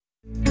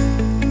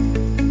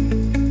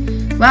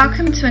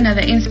Welcome to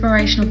another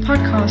inspirational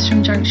podcast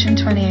from Junction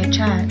 28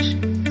 Church.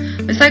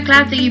 We're so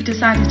glad that you've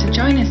decided to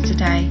join us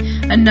today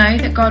and know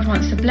that God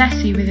wants to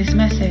bless you with this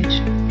message.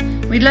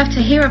 We'd love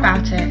to hear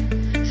about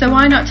it, so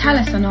why not tell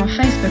us on our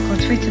Facebook or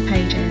Twitter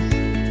pages?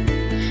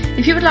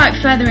 If you would like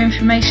further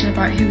information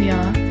about who we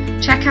are,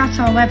 check out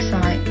our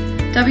website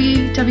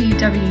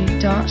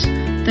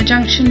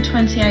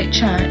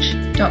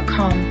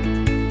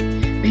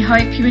www.thejunction28church.com. We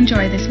hope you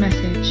enjoy this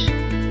message.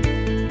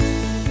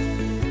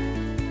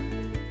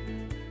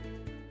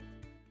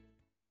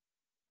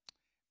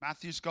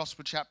 Matthew's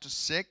Gospel chapter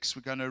 6,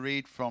 we're going to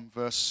read from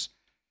verse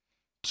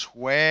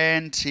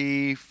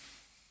 25.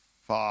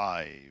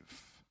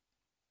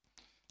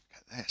 Look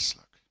at this,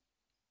 look.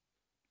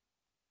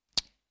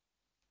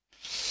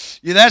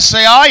 You there,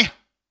 say aye.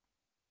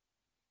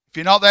 If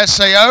you're not there,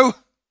 say oh.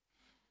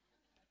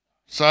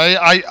 So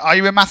are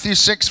you in Matthew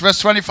 6, verse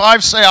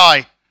 25? Say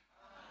aye.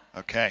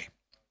 Okay.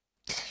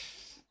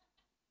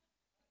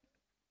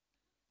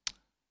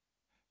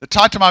 The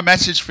title of my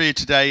message for you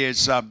today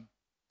is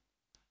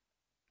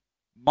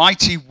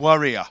Mighty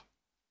Worrier.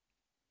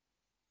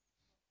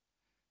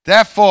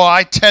 Therefore,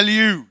 I tell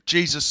you,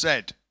 Jesus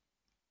said,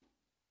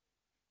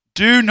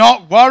 do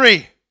not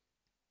worry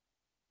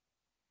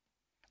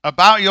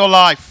about your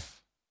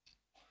life,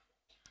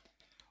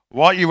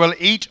 what you will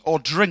eat or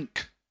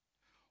drink,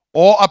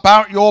 or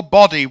about your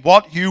body,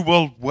 what you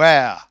will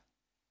wear.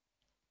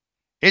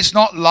 Is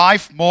not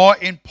life more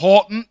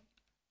important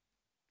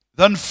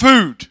than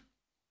food?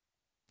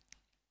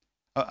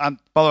 And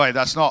by the way,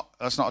 that's not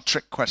a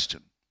trick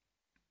question.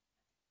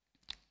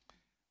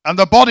 And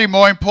the body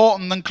more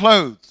important than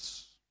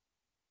clothes?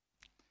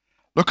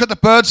 Look at the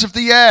birds of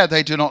the air.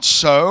 They do not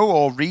sow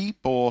or reap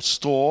or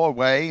store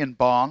away in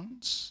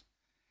barns,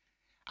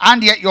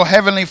 and yet your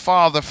heavenly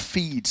Father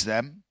feeds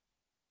them.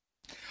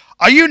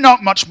 Are you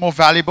not much more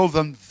valuable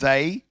than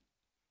they?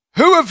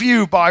 Who of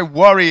you, by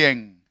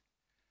worrying,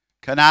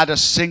 can add a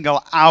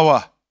single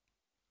hour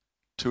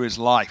to his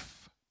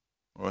life,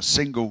 or a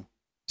single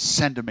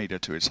centimeter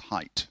to his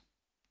height?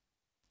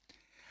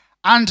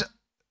 And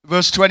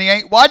verse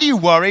 28, why do you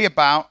worry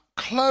about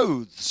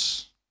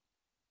clothes?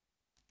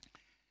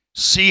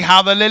 See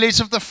how the lilies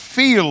of the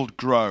field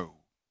grow.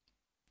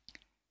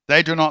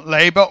 They do not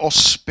labor or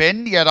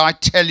spin, yet I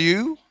tell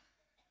you,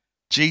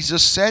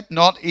 Jesus said,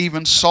 not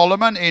even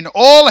Solomon in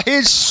all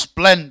his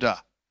splendor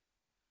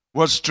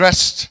was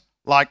dressed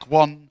like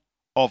one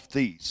of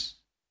these.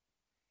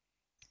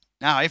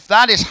 Now, if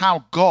that is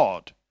how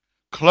God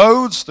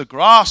clothes the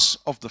grass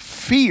of the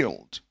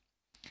field,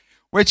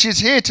 which is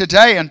here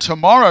today and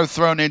tomorrow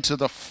thrown into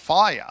the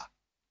fire,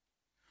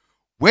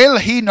 will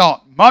he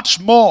not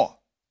much more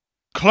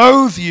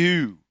clothe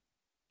you,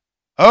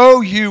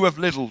 O you of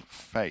little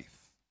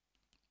faith?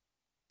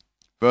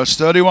 Verse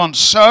 31,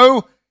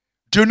 so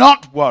do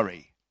not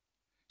worry,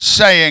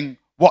 saying,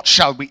 what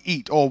shall we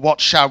eat, or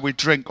what shall we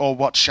drink, or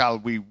what shall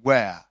we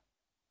wear?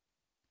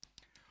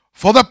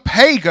 For the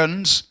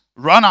pagans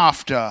run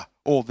after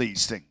all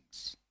these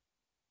things,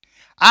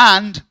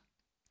 and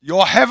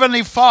your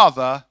heavenly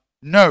Father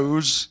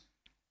knows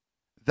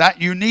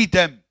that you need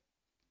them.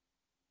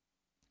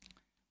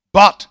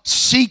 But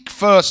seek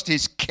first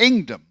his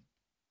kingdom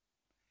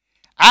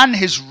and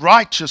his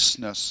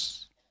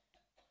righteousness,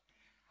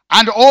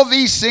 and all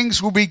these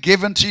things will be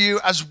given to you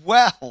as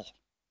well.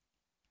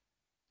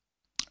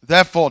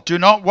 Therefore, do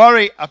not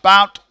worry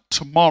about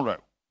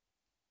tomorrow,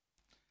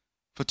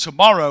 for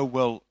tomorrow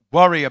will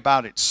worry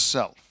about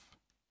itself.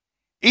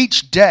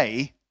 Each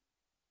day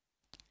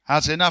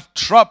has enough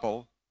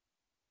trouble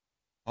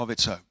of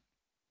its own.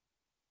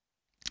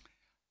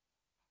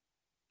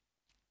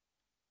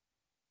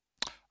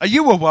 Are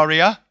you a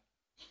worrier?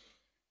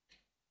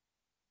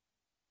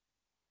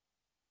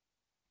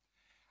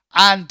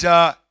 And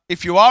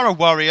if you are a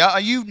worrier, are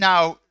you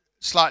now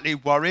slightly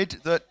worried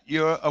that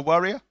you're a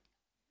worrier?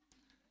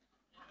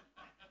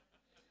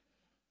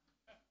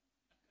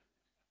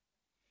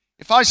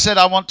 If I said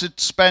I want to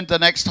spend the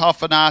next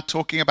half an hour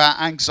talking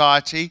about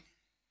anxiety,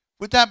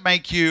 would that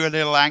make you a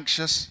little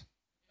anxious?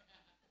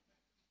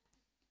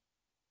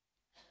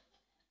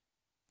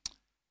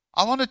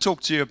 I want to talk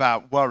to you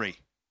about worry.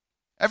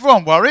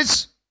 Everyone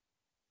worries.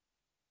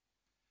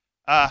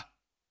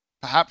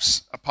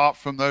 Perhaps apart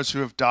from those who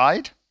have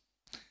died.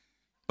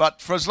 But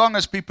for as long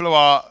as people who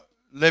are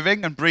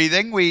living and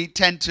breathing, we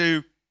tend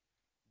to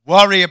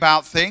worry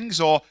about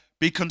things or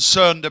be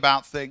concerned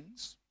about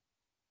things.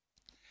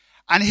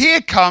 And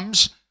here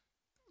comes,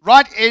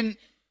 right in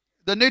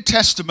the New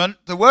Testament,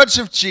 the words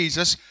of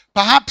Jesus,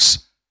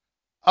 perhaps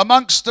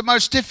amongst the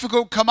most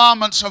difficult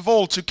commandments of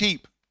all to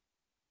keep.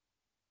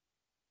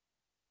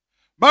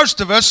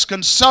 Most of us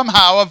can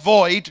somehow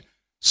avoid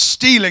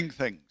stealing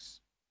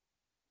things.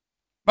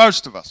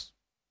 Most of us.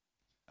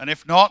 And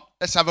if not,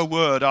 let's have a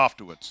word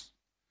afterwards.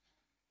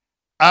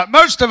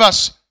 Most of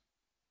us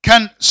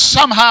can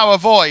somehow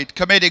avoid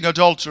committing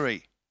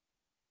adultery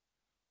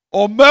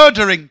or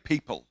murdering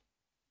people.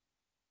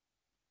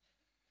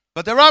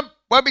 But there won't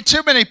be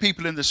too many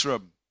people in this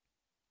room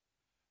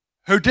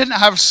who didn't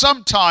have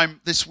some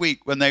time this week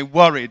when they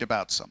worried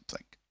about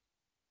something.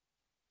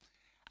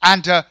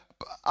 And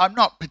I'm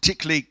not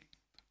particularly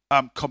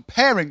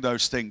comparing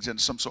those things in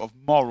some sort of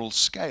moral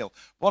scale.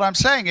 What I'm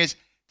saying is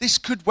this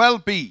could well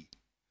be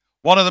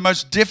one of the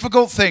most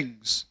difficult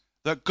things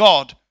that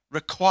God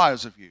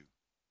requires of you,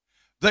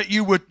 that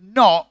you would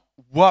not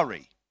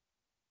worry.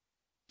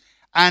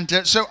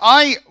 And so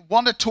I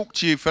want to talk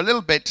to you for a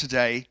little bit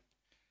today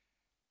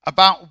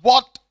about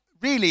what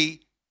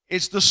really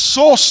is the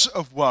source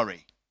of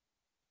worry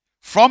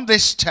from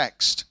this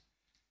text.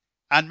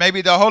 And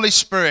maybe the Holy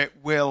Spirit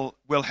will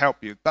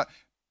help you. But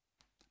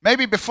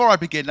maybe before I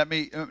begin, let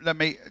me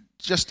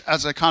just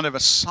as a kind of a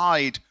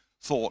side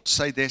thought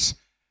say this.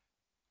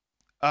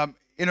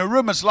 In a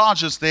room as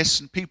large as this,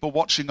 and people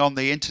watching on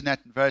the internet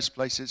and various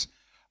places,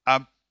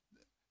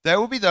 there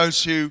will be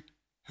those who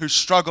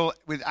struggle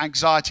with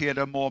anxiety at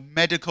a more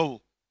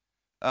medical,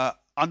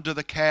 under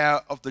the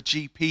care of the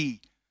GP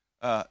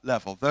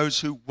level. Those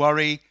who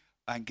worry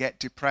and get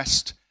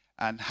depressed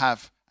and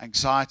have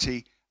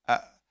anxiety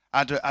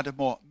at a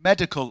more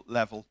medical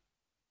level.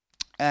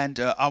 And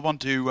I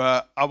want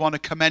to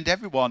commend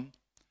everyone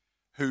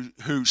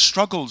who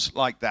struggles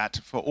like that,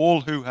 for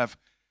all who have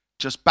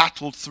just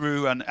battled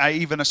through and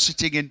even are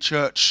sitting in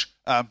church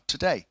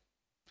today.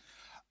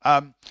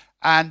 And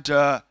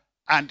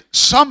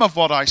some of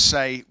what I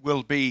say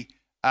will be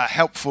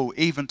helpful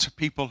even to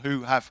people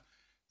who have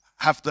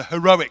the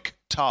heroic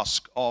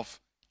task of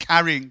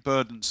carrying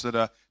burdens that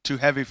are too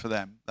heavy for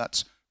them.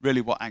 That's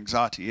really what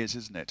anxiety is,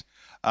 isn't it?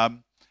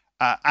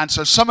 And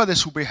so some of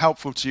this will be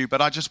helpful to you,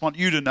 but I just want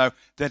you to know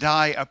that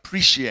I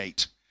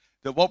appreciate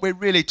that what we're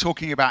really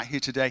talking about here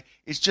today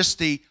is just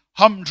the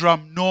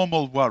humdrum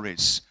normal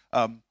worries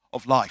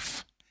of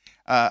life.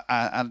 So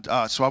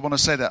I want to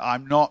say that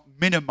I'm not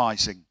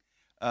minimizing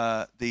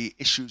the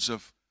issues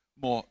of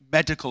more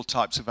medical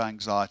types of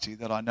anxiety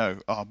that I know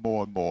are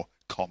more and more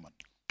common.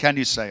 Can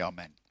you say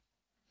amen?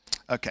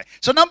 Okay,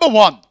 so number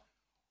one,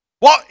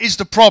 what is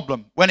the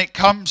problem when it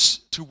comes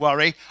to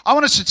worry? I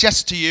want to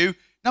suggest to you,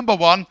 number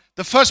one,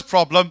 the first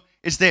problem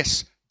is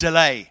this: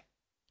 delay.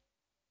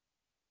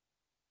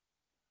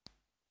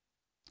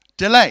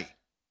 Delay.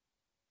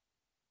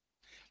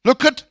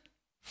 Look at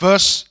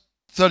verse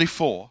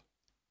 34.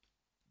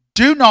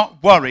 Do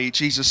not worry,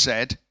 Jesus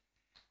said,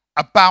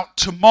 about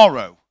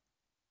tomorrow.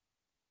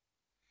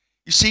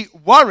 You see,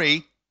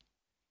 worry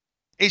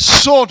is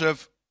sort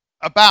of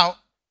about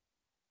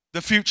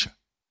the future.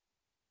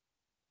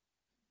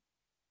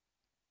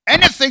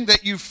 Anything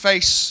that you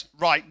face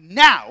right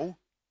now,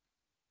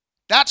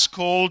 that's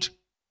called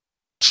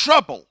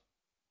trouble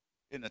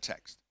in the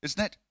text,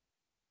 isn't it?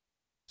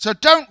 So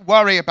don't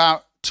worry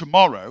about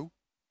tomorrow.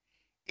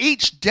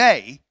 Each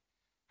day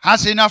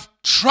has enough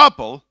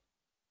trouble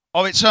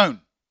of its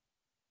own.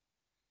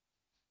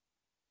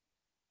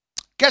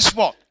 Guess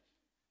what?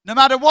 No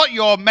matter what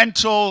your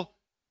mental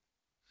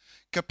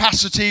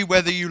capacity,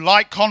 whether you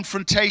like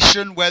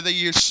confrontation, whether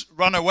you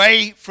run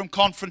away from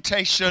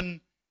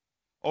confrontation,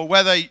 or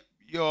whether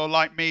you're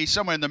like me,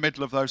 somewhere in the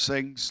middle of those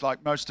things,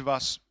 like most of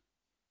us,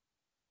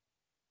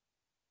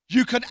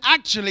 you can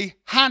actually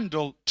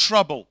handle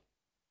trouble.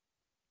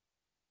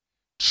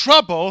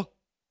 Trouble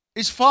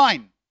is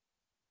fine.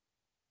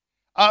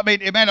 I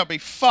mean, it may not be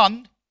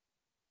fun,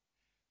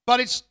 but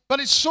it's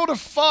sort of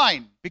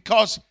fine,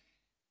 because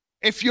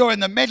if you're in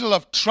the middle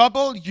of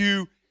trouble,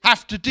 you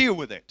have to deal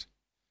with it.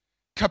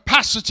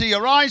 Capacity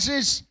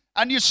arises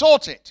and you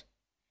sort it.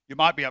 You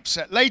might be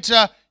upset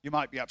later, you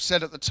might be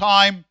upset at the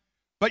time,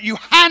 but you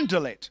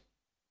handle it.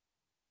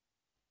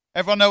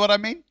 Everyone know what I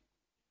mean?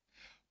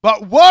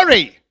 But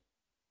worry,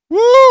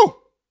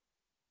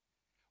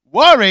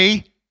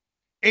 worry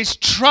is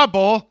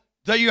trouble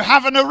that you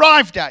haven't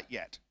arrived at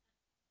yet.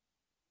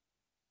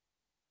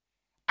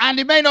 And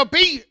it may not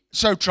be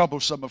so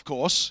troublesome, of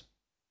course.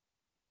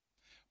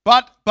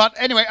 But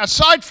anyway,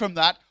 aside from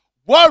that,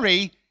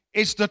 worry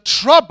is the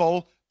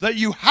trouble that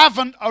you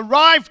haven't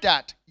arrived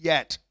at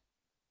yet.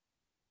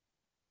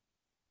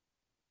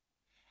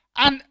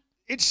 And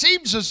it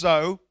seems as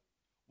though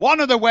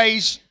one of the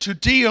ways to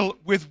deal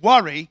with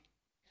worry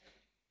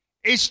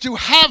is to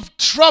have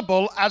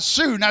trouble as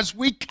soon as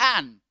we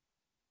can.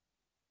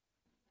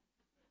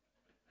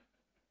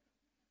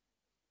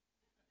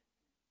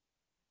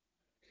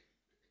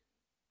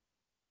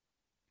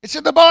 It's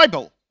in the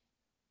Bible.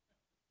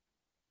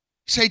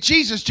 You say,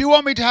 Jesus, do you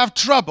want me to have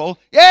trouble?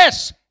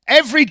 Yes,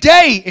 every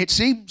day, it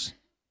seems.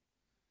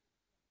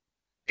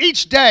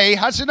 Each day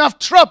has enough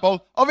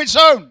trouble of its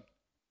own.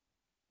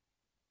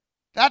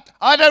 That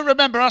I don't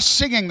remember us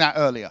singing that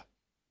earlier.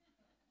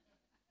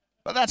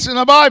 But that's in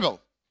the Bible.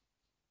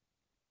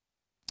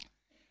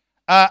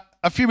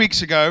 A few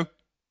weeks ago,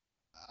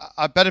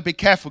 I better be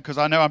careful because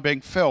I know I'm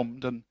being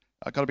filmed and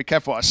I've got to be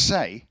careful what I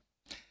say.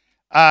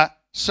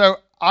 So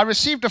I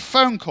received a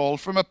phone call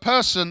from a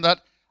person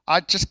that I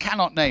just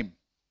cannot name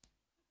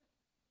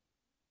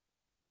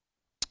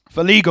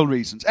for legal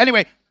reasons.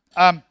 Anyway,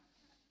 and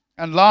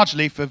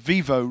largely for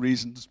Vivo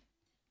reasons,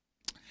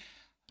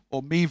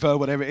 or Mevo,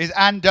 whatever it is.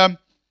 And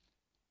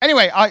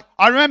anyway,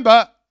 I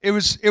remember it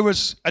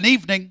was an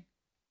evening,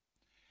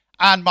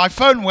 and my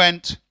phone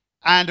went,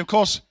 and of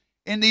course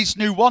in these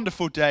new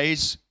wonderful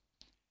days,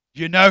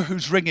 you know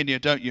who's ringing you,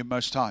 don't you,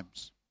 most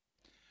times?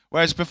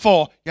 Whereas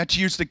before, you had to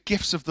use the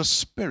gifts of the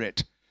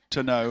Spirit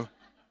to know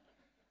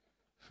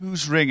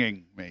who's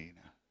ringing me.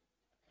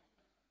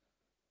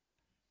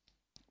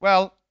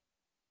 Well,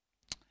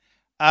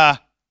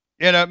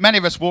 many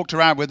of us walked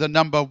around with the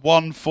number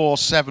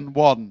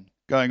 1471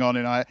 going on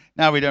in our...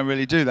 Now we don't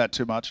really do that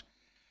too much.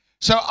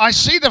 So I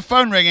see the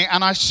phone ringing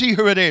and I see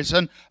who it is.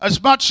 And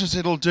as much as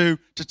it'll do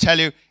to tell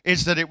you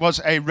is that it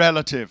was a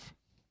relative.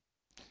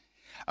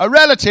 A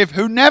relative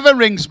who never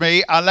rings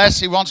me unless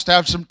he wants to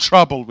have some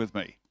trouble with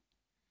me.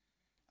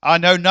 I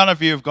know none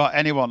of you have got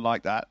anyone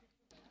like that.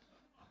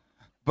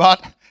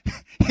 But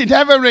he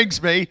never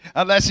rings me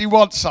unless he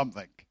wants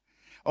something.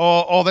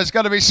 Or there's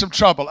going to be some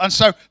trouble. And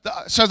so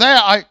there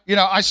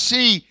I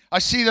see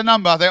the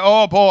number. I think,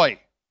 oh boy.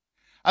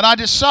 And I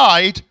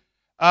decide,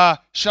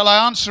 shall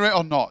I answer it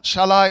or not?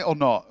 Shall I or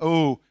not?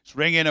 Oh, it's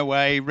ringing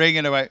away.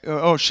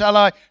 Oh, shall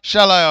I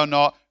or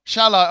not?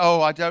 Shall I?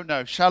 Oh, I don't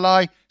know. Shall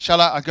I?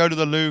 I go to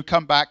the loo,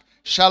 come back.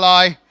 Shall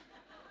I?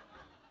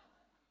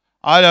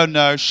 I don't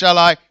know. Shall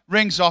I?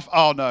 Rings off.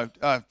 Oh no,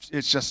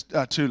 it's just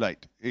too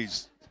late.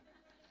 He's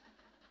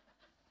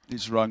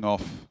rung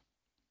off.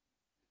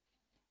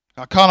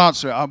 I can't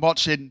answer it. I'm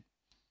watching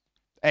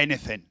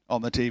anything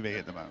on the TV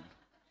at the moment.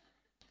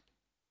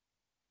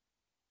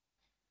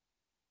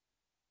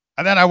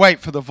 And then I wait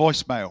for the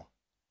voicemail.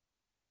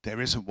 There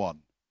isn't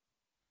one.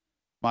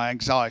 My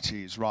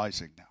anxiety is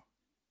rising now.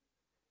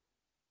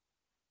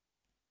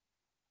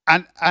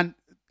 And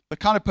the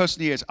kind of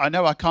person he is, I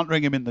know I can't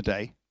ring him in the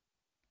day.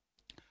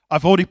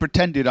 I've already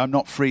pretended I'm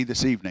not free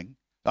this evening,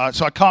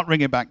 so I can't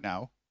ring him back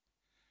now.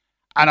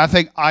 And I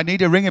think I need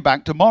to ring him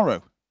back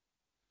tomorrow.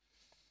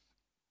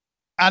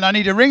 And I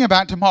need to ring him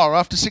back tomorrow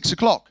after 6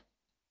 o'clock.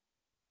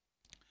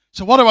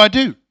 So what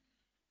do?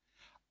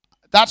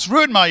 That's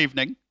ruined my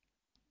evening.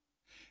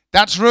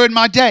 That's ruined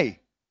my day.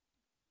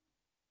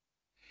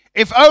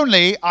 If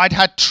only I'd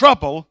had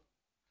trouble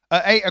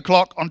at 8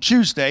 o'clock on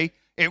Tuesday,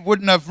 it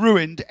wouldn't have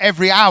ruined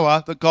every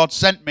hour that God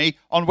sent me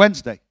on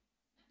Wednesday.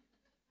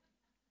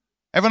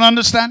 Everyone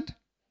understand?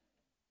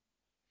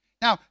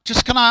 Now,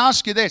 just can I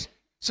ask you this?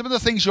 Some of the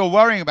things you're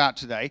worrying about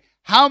today,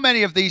 how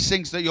many of these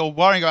things that you're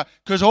worrying about,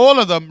 because all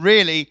of them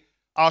really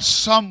are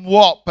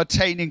somewhat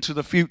pertaining to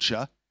the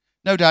future.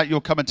 No doubt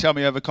you'll come and tell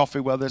me over coffee,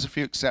 well, there's a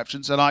few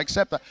exceptions, and I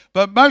accept that.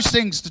 But most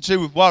things to do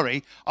with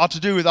worry are to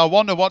do with, I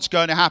wonder what's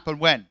going to happen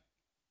when.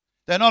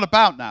 They're not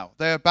about now.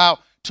 They're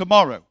about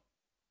tomorrow.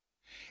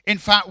 In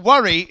fact,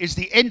 worry is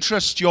the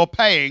interest you're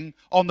paying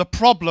on the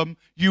problem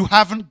you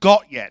haven't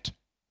got yet.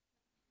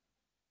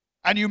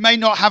 And you may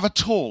not have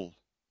at all.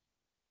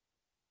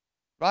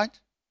 Right?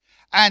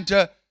 And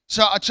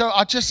so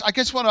I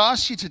guess what I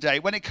ask you today,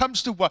 when it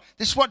comes to work,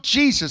 this is what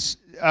Jesus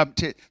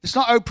did. It's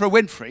not Oprah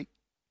Winfrey.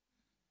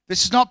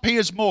 This is not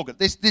Piers Morgan.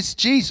 This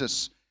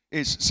Jesus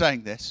is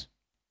saying this.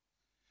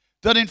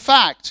 That in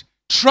fact,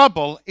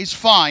 trouble is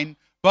fine,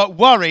 but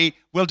worry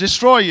will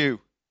destroy you.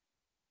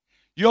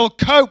 You'll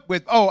cope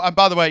with, oh, and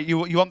by the way, you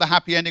want the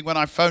happy ending. When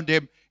I phoned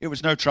him, it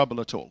was no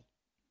trouble at all.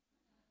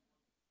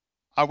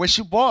 I wish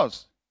it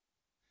was.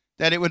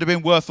 Then it would have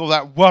been worth all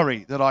that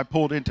worry that I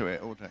poured into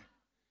it all day.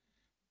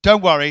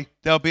 Don't worry,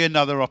 there'll be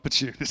another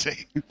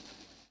opportunity.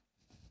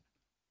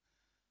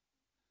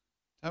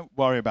 Don't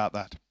worry about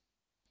that.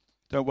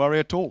 Don't worry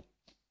at all.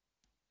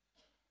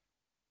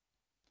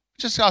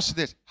 Just ask you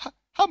this.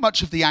 How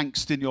much of the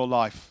angst in your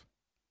life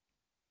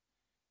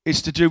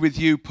is to do with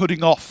you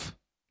putting off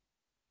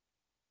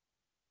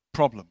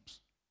problems,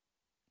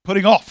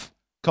 putting off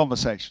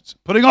conversations,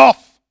 putting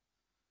off,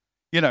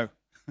 an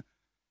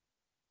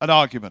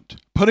argument,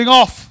 putting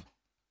off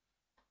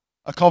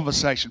a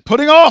conversation,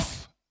 putting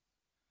off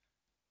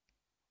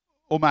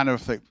all manner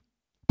of things,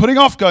 putting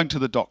off going to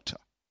the doctor,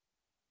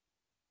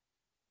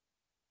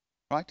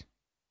 right?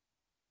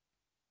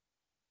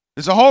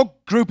 There's a whole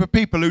group of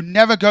people who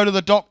never go to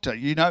the doctor,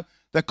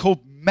 they're called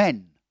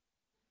men.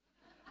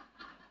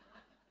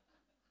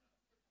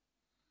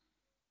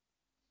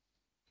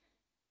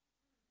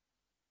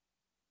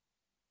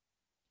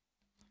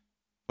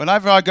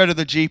 Whenever I go to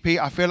the GP,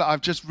 I feel like I've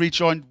just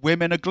rejoined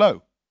Women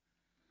Aglow.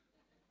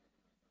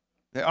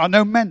 There are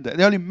no men there.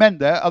 The only men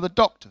there are the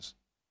doctors.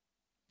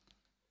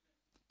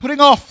 Putting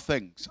off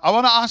things. I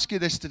want to ask you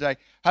this today.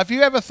 Have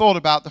you ever thought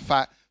about the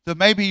fact that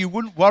maybe you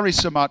wouldn't worry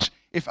so much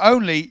if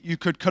only you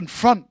could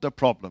confront the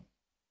problem?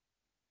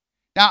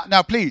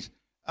 Now, please,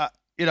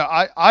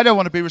 I don't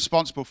want to be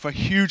responsible for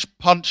huge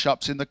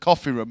punch-ups in the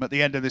coffee room at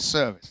the end of this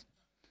service.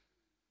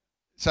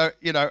 So,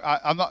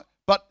 I'm not...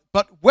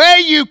 But where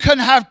you can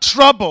have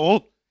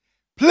trouble,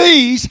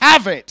 please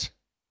have it.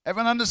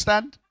 Everyone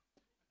understand?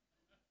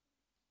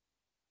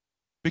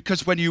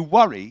 Because when you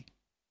worry,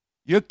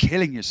 you're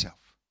killing yourself.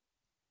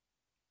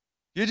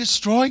 You're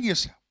destroying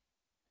yourself.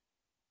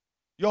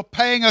 You're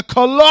paying a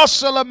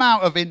colossal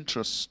amount of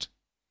interest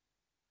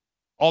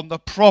on the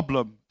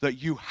problem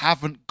that you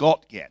haven't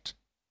got yet.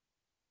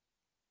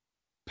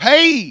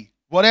 Pay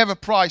whatever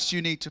price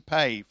you need to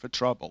pay for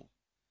trouble.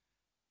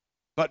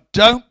 But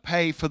don't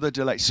pay for the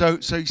delay. So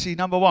you see,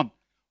 number one,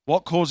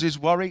 what causes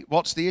worry?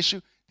 What's the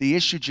issue? The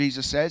issue,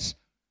 Jesus says,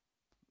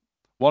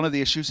 one of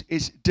the issues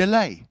is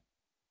delay.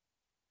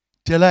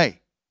 Delay.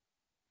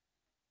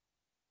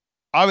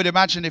 I would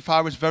imagine if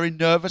I was very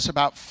nervous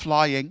about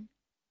flying,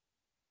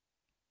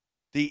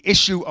 the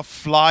issue of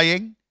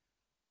flying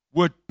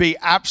would be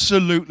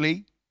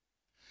absolutely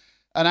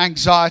an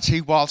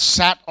anxiety while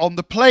sat on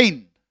the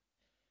plane.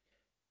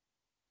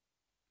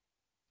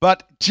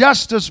 But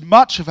just as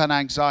much of an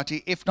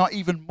anxiety, if not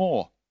even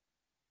more,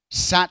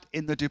 sat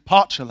in the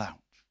departure lounge.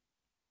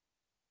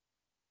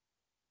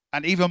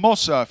 And even more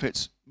so if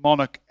it's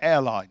Monarch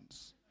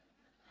Airlines.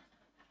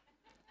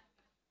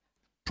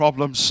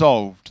 Problem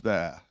solved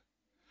there.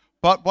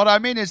 But what I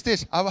mean is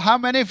this. How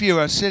many of you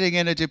are sitting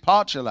in a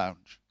departure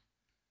lounge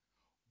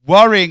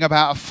worrying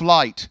about a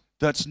flight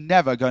that's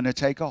never going to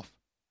take off?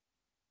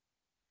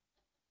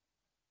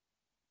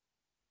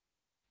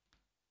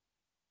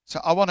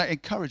 So I want to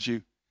encourage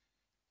you.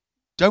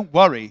 Don't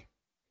worry,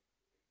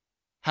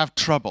 have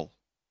trouble.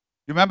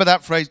 You remember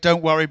that phrase,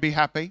 don't worry, be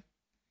happy?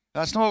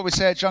 That's not what we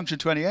say at Junction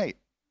 28.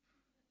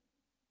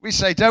 We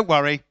say, don't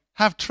worry,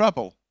 have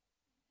trouble.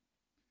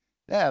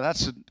 Yeah,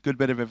 that's a good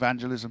bit of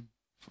evangelism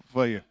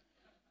for you.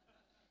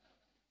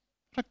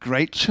 What a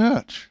great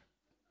church.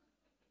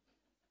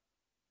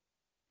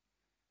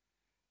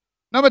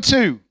 Number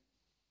two.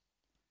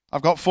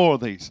 I've got 4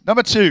 of these.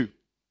 Number 2.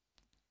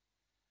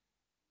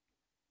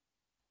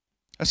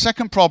 A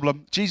second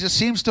problem Jesus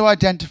seems to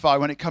identify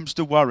when it comes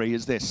to worry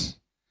is this.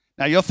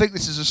 Now, you'll think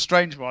this is a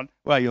strange one.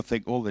 Well, you'll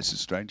think all this is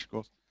strange, of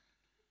course.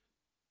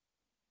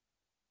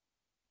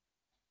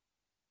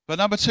 But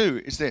number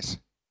 2 is this.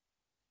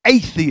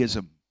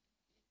 Atheism.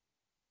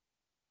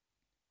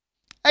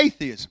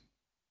 Atheism.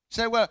 You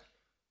say, well,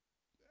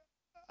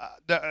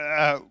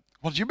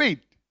 what do you mean?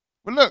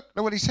 Well, look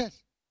what he says.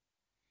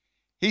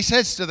 He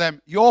says to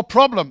them, your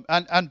problem,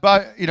 and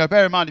bear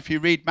in mind, if you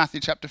read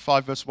Matthew chapter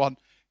 5, verse 1,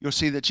 you'll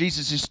see that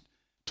Jesus is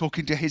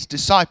talking to his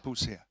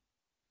disciples here.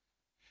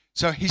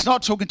 So he's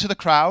not talking to the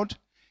crowd.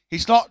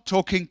 He's not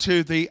talking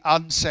to the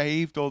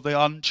unsaved or the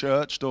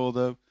unchurched or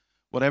the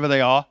whatever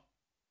they are.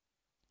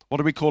 What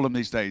do we call them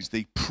these days?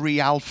 The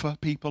pre-alpha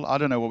people? I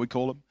don't know what we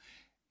call them.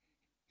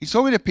 He's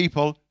talking to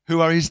people who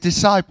are his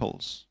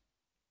disciples.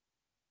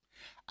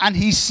 And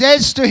he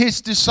says to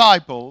his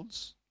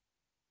disciples,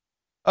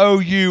 "O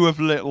you of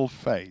little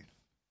faith."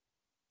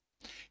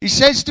 He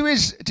says to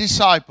his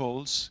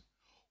disciples,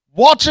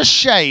 what a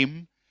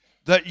shame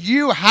that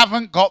you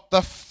haven't got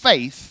the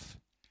faith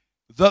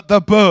that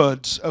the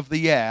birds of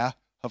the air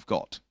have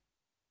got.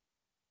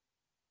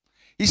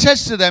 He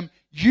says to them,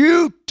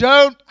 you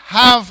don't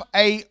have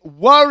a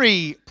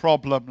worry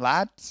problem,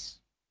 lads.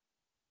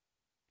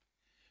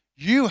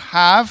 You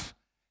have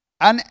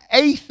an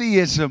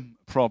atheism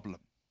problem.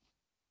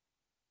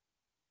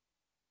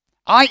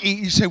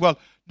 You say, well,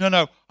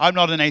 no, I'm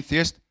not an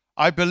atheist.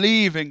 I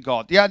believe in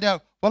God. Yeah,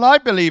 no. Well, I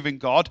believe in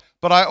God,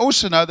 but I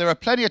also know there are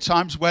plenty of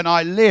times when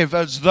I live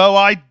as though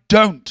I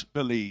don't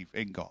believe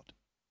in God.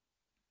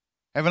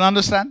 Everyone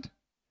understand?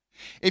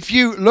 If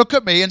you look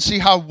at me and see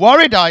how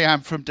worried I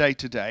am from day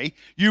to day,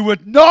 you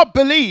would not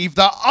believe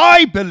that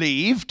I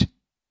believed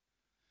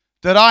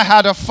that I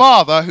had a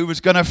father who was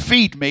going to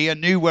feed me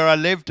and knew where I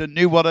lived and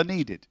knew what I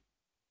needed.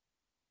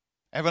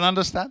 Everyone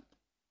understand?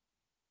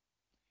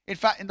 In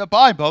fact, in the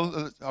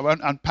Bible, I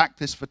won't unpack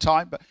this for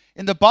time, but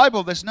in the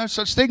Bible, there's no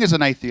such thing as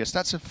an atheist.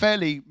 That's a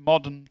fairly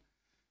modern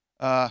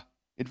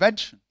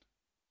invention.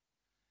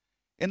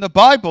 In the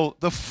Bible,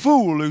 the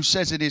fool who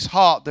says in his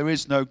heart there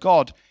is no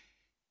God,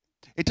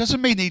 it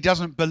doesn't mean he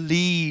doesn't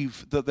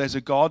believe that there's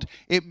a God.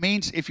 It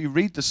means, if you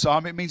read the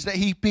psalm, it means that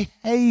he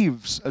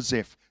behaves as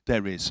if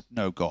there is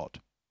no God.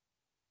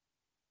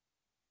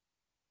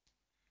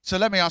 So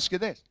let me ask you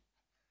this.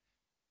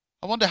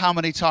 I wonder how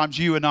many times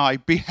you and I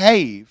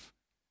behave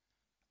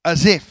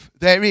as if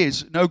there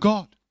is no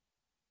God.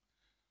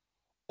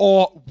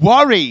 Or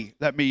worry,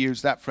 let me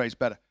use that phrase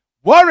better.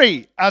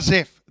 Worry as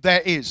if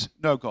there is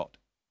no God.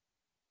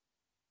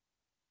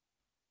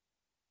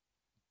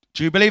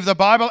 Do you believe the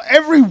Bible?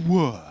 Every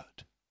word.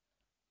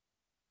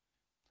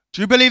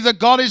 Do you believe that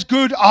God is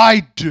good?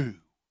 I do.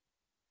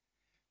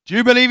 Do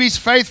you believe he's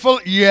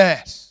faithful?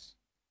 Yes.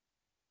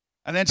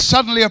 And then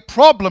suddenly a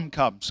problem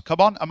comes.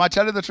 Come on, am I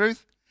telling the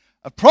truth?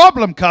 A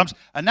problem comes,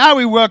 and now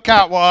we work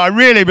out what I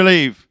really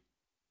believe.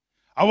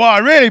 And what I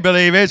really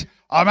believe is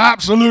I'm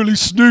absolutely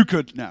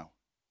snookered now.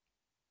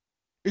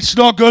 It's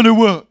not going to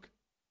work.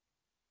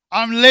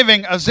 I'm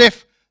living as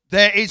if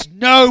there is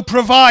no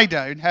provider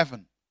in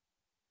heaven.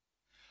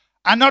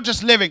 And not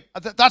just living,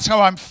 that's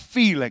how I'm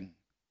feeling.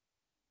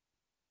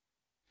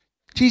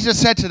 Jesus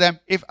said to them,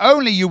 if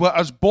only you were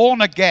as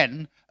born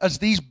again as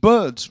these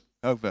birds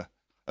over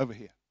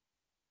here.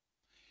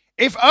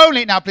 If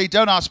only, now please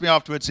don't ask me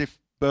afterwards if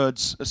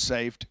birds are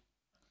saved.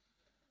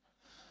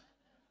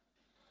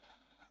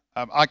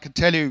 I can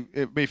tell you,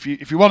 if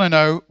you want to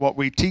know what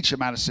we teach at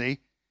Manasee,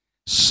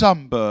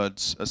 some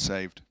birds are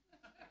saved.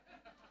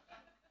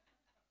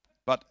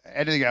 But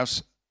anything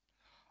else,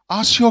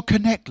 ask your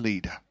Connect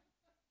leader.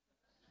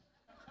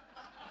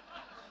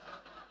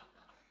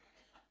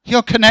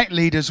 Your Connect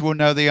leaders will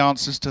know the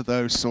answers to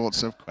those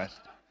sorts of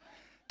questions.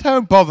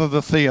 Don't bother the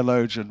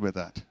theologian with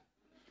that.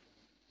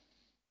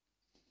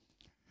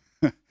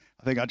 I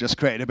think I just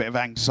created a bit of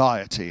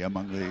anxiety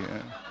among the...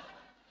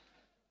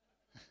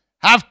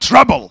 Have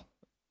trouble.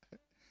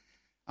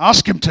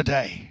 Ask him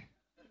today.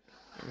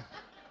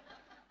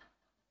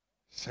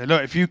 Say,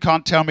 look, if you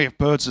can't tell me if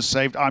birds are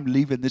saved, I'm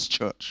leaving this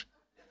church.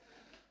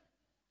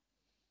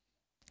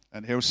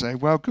 And he'll say,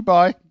 well,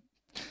 goodbye.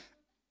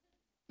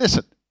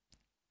 Listen,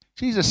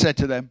 Jesus said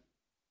to them,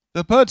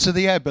 the birds of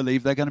the air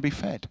believe they're going to be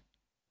fed.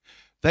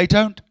 They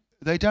don't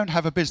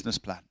have a business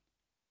plan.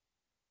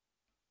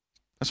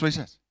 That's what he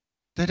says.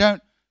 They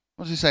don't,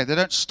 what does he say? They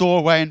don't store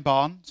away in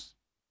barns.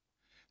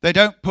 They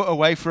don't put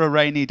away for a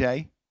rainy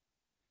day.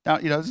 Now,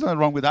 there's nothing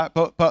wrong with that.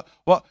 But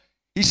what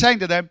he's saying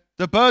to them,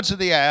 the birds of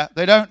the air,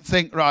 they don't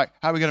think, right,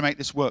 how are we going to make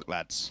this work,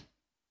 lads?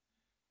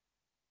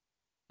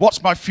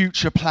 What's my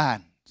future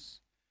plans?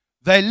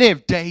 They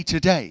live day to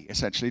day,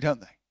 essentially,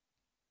 don't they?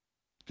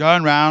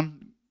 Going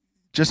around,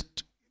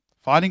 just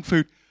finding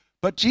food.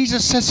 But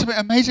Jesus says something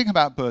amazing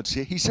about birds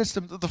here. He says to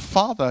them that the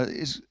Father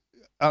is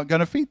going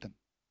to feed them.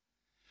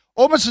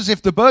 Almost as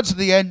if the birds of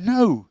the air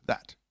know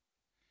that.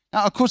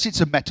 Now, of course,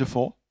 it's a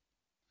metaphor.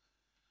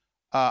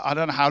 I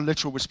don't know how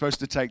literal we're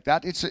supposed to take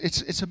that.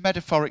 It's a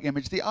metaphoric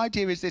image. The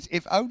idea is this: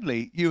 if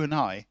only you and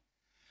I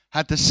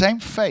had the same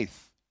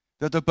faith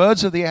that the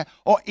birds of the air,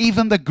 or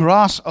even the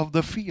grass of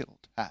the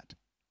field had,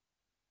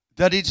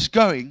 that it's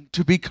going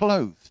to be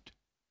clothed.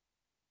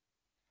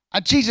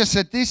 And Jesus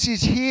said, this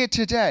is here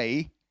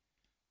today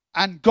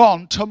and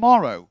gone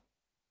tomorrow.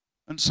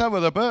 And so are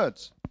the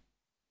birds.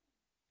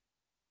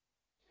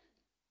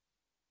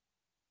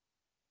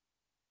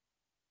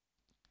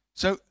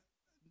 So,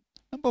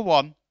 number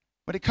one,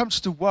 when it comes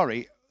to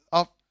worry,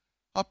 our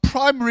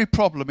primary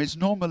problem is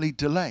normally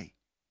delay,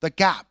 the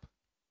gap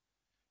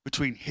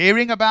between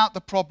hearing about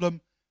the problem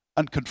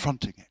and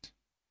confronting it.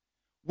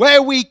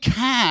 Where we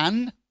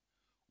can,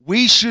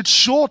 we should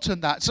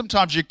shorten that.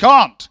 Sometimes you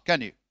can't,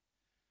 can you?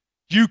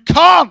 You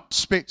can't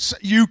speak.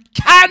 You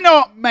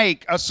cannot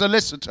make a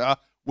solicitor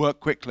work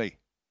quickly.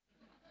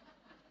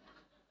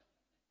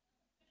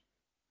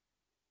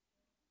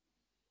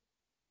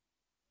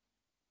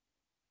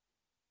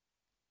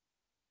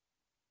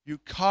 You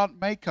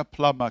can't make a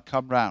plumber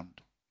come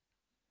round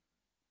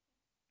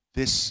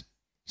this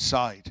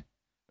side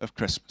of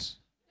Christmas.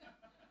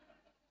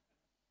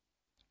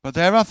 But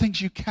there are things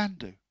you can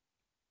do.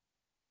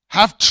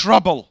 Have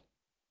trouble.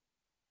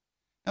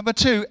 Number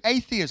two,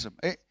 atheism.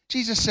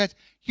 Jesus said,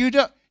 you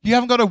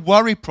haven't got a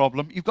worry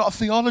problem, you've got a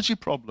theology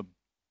problem.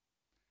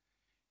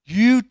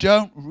 You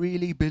don't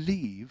really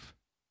believe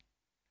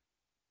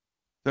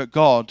that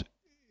God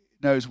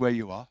knows where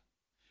you are.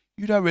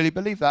 You don't really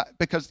believe that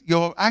because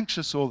you're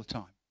anxious all the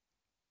time.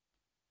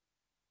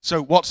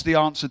 So what's the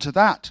answer to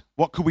that?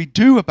 What can we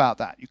do about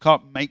that? You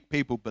can't make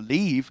people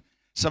believe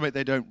something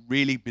they don't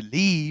really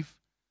believe.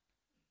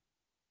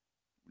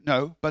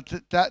 No, but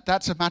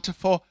that's a matter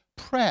for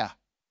prayer.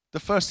 The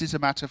first is a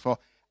matter for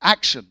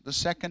action. The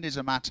second is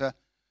a matter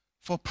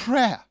for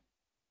prayer.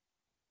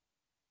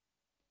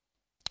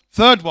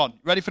 Third one.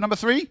 Ready for number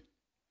three?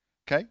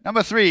 Okay.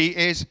 Number three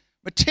is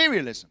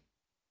materialism.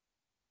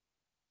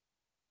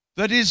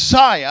 The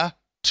desire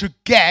to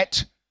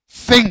get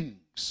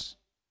things.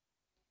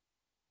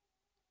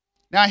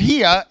 Now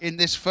here in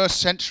this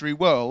first century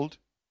world,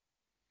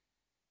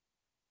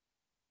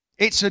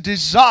 it's a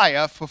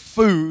desire for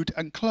food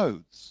and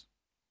clothes.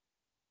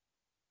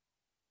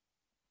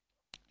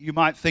 You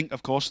might think,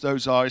 of course,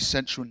 those are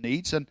essential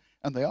needs, and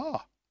they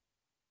are.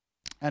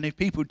 And if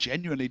people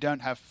genuinely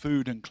don't have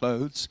food and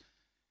clothes,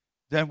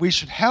 then we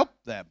should help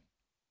them.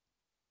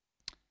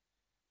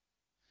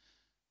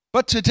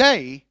 But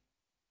today,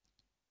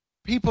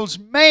 people's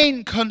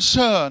main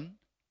concern,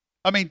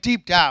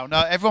 deep down,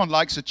 everyone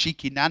likes a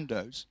cheeky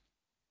Nando's.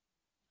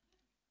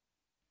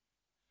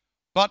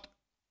 But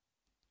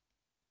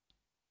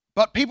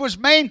people's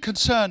main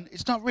concern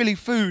is not really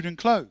food and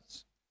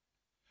clothes.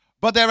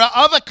 But there are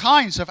other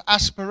kinds of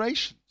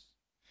aspirations.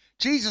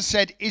 Jesus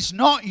said, is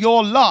not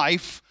your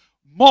life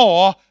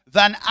more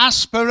than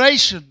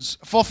aspirations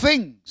for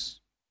things?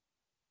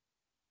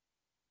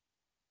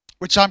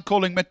 Which I'm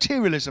calling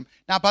materialism.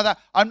 Now by that,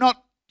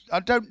 I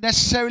don't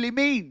necessarily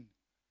mean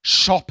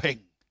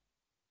shopping.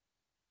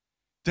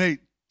 The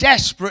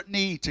desperate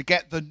need to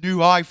get the new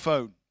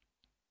iPhone.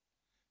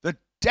 The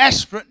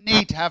desperate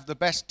need to have the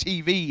best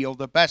TV or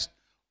the best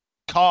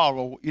car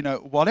or,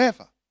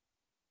 whatever.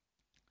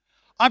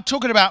 I'm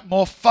talking about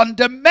more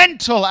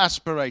fundamental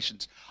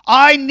aspirations.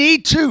 I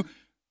need to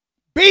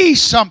be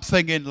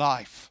something in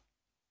life.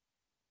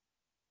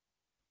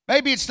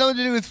 Maybe it's nothing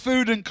to do with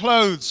food and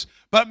clothes,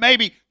 but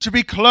maybe to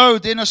be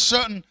clothed in a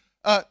certain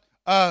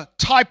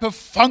type of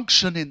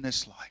function in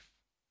this life.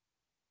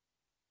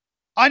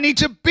 I need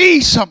to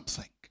be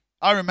something.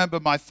 I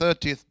remember my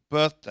 30th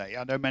birthday.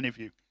 I know many of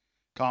you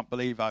can't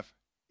believe I've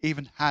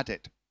even had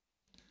it.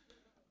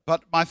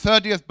 But my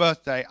 30th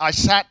birthday, I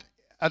sat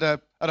at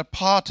a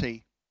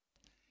party,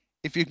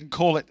 if you can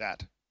call it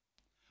that.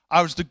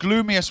 I was the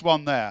gloomiest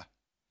one there.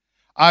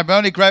 I'm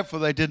only grateful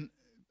they didn't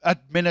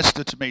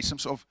administer to me some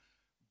sort of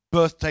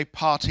birthday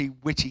party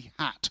witty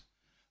hat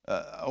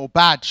or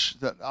badge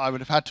that I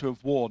would have had to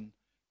have worn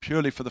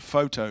purely for the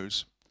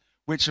photos,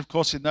 which of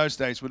course in those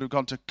days would have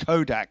gone to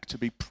Kodak to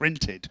be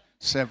printed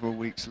several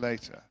weeks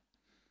later.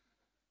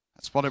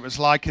 That's what it was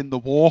like in the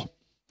war.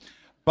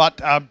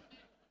 But I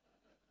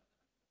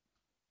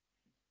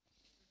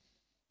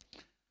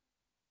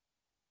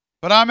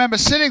remember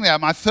sitting there,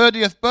 my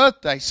 30th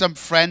birthday. Some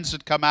friends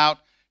had come out,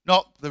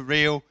 not the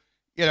real,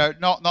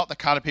 not the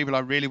kind of people I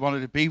really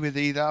wanted to be with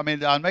either. I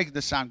mean, I'm making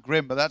this sound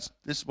grim, but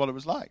this is what it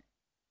was like.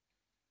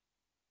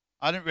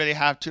 I didn't really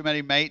have too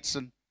many mates,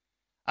 and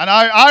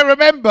I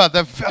remember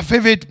the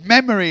vivid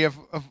memory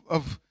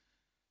of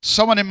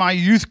someone in my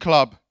youth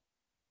club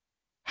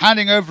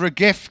handing over a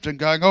gift and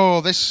going,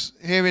 "Oh,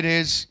 here it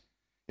is.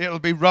 It'll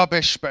be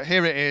rubbish, but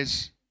here it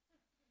is."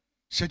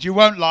 He said, "You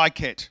won't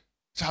like it."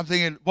 So I'm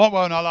thinking, what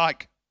won't I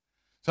like?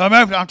 So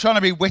I'm trying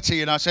to be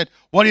witty, and I said,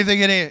 "What do you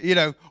think it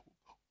is?"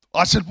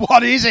 I said,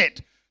 "What is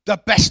it? The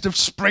best of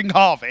spring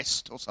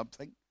harvest or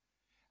something?"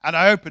 And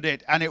I opened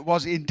it, and it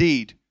was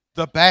indeed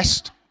the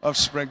best of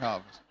spring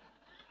harvest.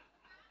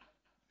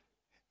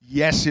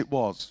 Yes, it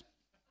was.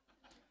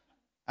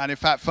 And in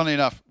fact, funny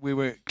enough, we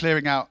were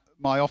clearing out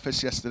my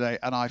office yesterday,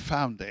 and I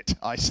found it.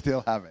 I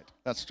still have it.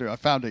 That's true. I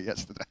found it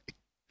yesterday.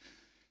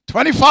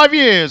 25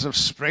 years of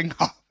spring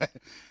harvest.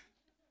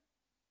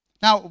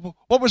 Now,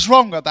 what was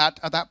wrong at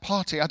that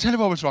party? I'll tell you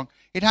what was wrong.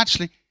 It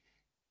actually,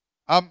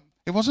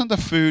 it wasn't the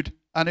food,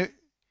 and it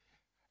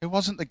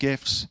wasn't the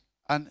gifts,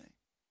 and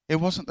it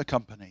wasn't the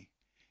company.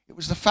 It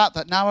was the fact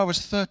that now I was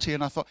 30,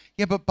 and I thought,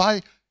 yeah, but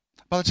by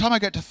the time I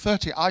get to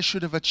 30, I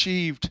should have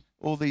achieved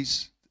all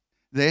this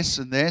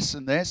and this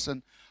and this,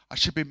 and I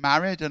should be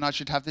married, and I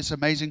should have this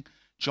amazing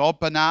job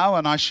by now,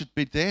 and I should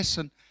be this,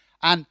 and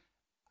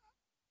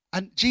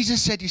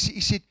Jesus said, he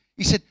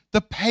said,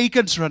 the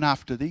pagans run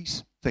after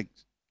these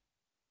things.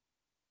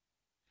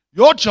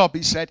 Your job,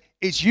 he said,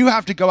 is you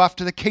have to go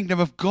after the kingdom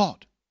of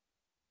God.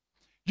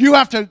 You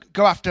have to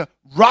go after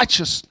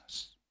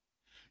righteousness.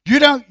 You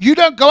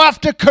don't go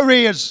after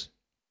careers.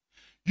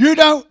 You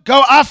don't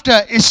go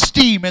after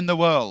esteem in the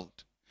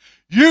world.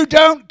 You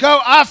don't go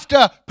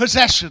after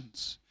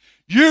possessions.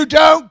 You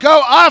don't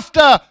go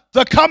after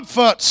the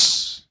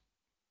comforts.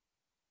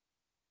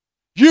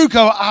 You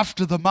go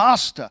after the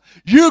master.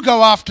 You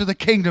go after the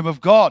kingdom of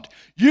God.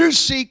 You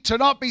seek to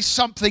not be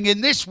something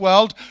in this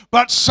world,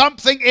 but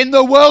something in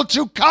the world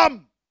to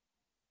come.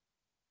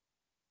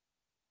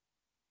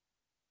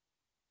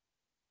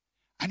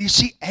 And you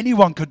see,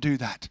 anyone could do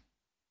that.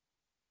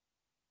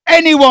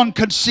 Anyone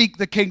can seek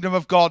the kingdom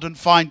of God and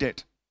find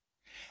it.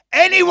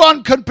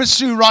 Anyone can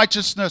pursue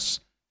righteousness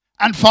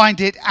and find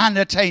it and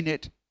attain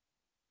it.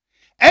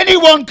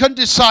 Anyone can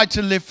decide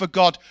to live for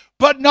God,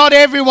 but not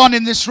everyone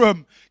in this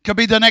room can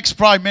be the next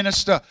prime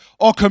minister,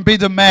 or can be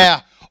the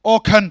mayor, or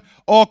can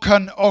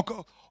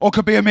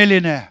be a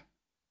millionaire.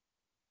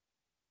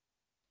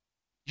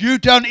 You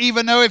don't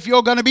even know if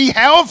you're going to be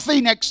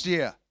healthy next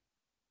year.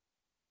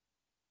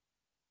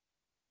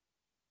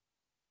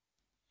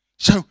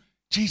 So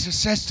Jesus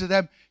says to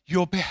them,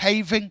 you're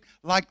behaving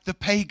like the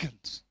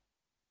pagans.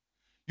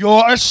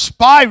 You're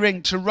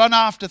aspiring to run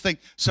after things.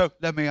 So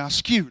let me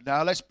ask you,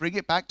 now let's bring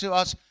it back to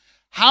us.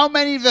 How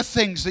many of the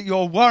things that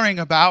you're worrying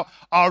about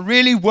are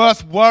really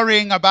worth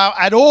worrying about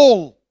at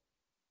all?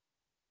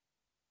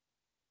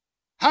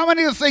 How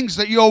many of the things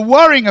that you're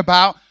worrying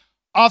about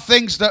are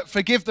things that,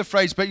 forgive the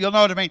phrase, but you'll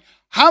know what I mean.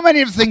 How many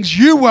of the things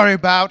you worry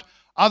about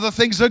are the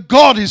things that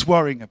God is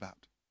worrying about?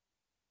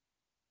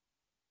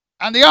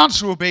 And the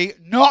answer will be,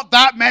 not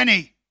that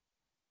many.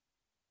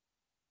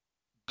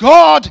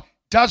 God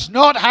does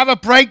not have a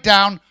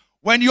breakdown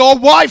when your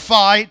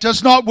Wi-Fi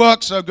does not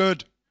work so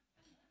good.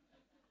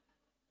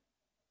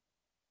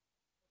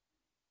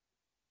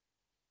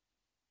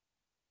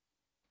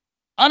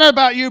 I don't know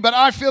about you, but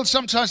I feel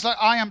sometimes like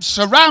I am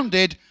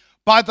surrounded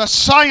by the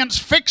science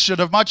fiction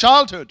of my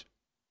childhood.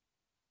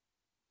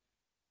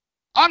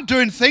 I'm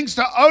doing things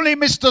that only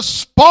Mr.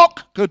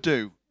 Spock could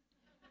do.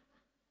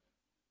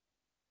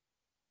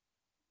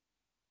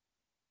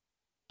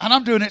 And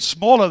I'm doing it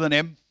smaller than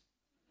him.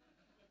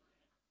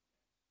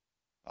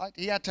 Right?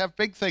 He had to have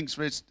big things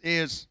for his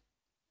ears.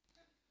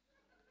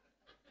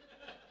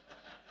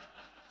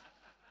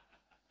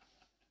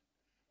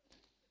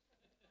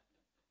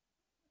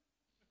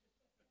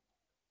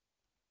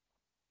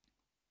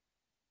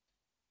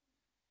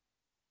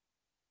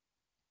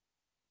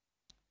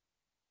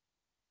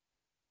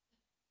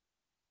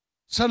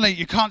 Suddenly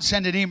you can't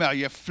send an email.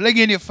 You're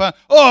flinging your phone.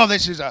 Oh,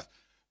 this is a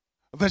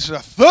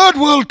third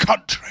world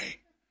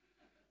country.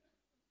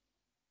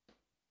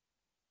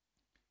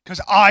 Because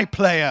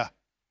iPlayer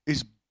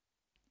is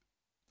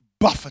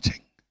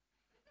buffeting.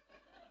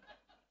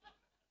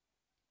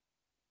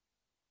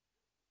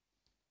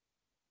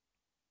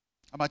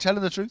 Am I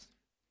telling the truth?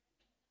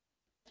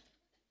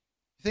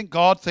 You think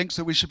God thinks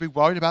that we should be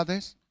worried about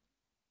this?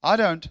 I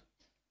don't.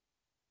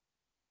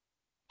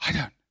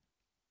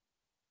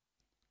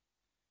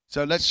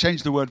 So let's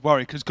change the word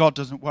worry, because God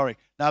doesn't worry.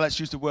 Now let's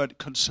use the word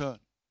concern.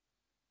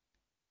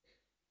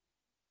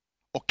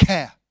 or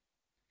care?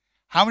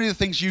 How many of the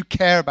things you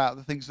care about are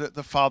the things that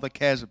the Father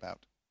cares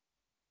about?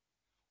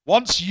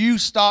 Once you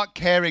start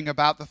caring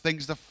about the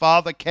things the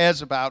Father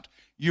cares about,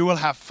 you will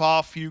have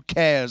far few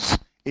cares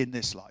in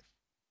this life.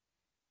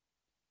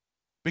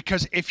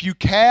 Because if you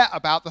care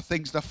about the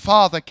things the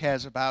Father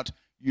cares about,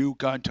 you're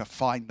going to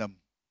find them.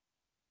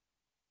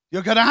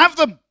 You're going to have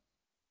them.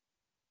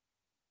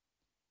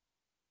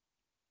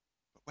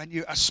 But when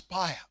you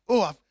aspire,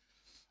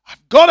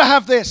 I've got to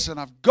have this and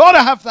I've got to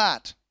have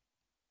that.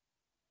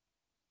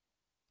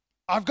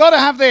 I've got to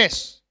have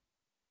this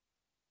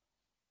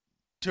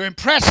to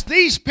impress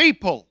these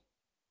people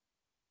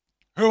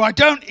who I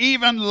don't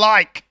even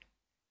like.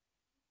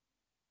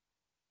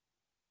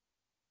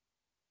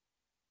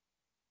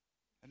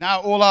 And now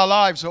all our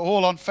lives are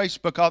all on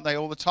Facebook, aren't they,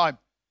 all the time?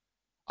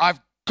 I've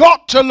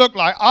got to look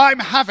like I'm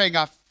having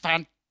a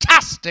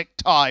fantastic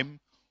time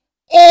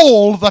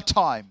all the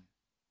time.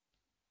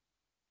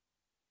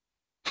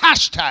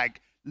 Hashtag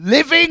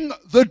living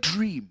the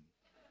dream.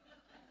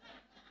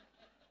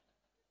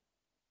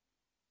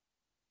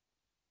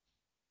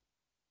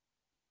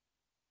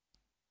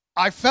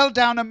 I fell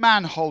down a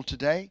manhole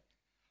today.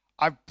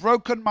 I've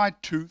broken my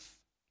tooth.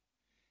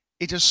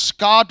 It has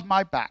scarred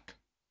my back.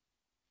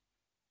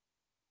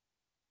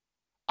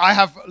 I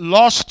have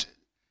lost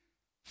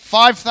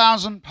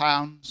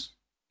 £5,000.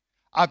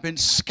 I've been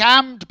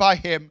scammed by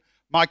him.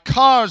 My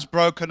car is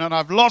broken and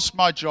I've lost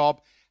my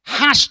job.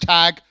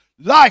 Hashtag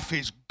life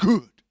is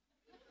good.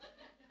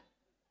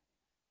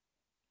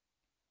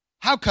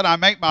 How can I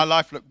make my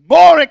life look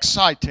more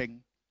exciting?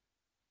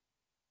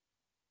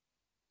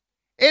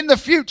 In the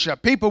future,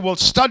 people will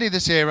study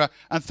this era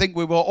and think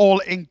we were all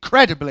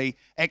incredibly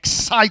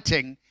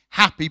exciting,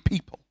 happy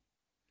people.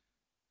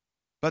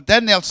 But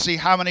then they'll see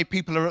how many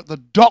people are at the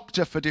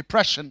doctor for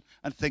depression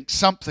and think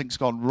something's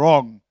gone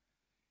wrong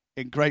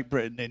in Great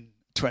Britain in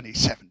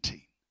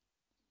 2017.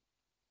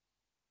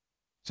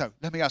 So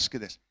let me ask you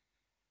this.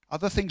 Are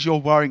the things you're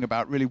worrying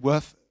about really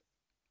worth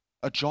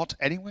a jot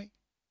anyway?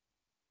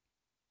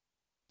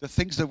 The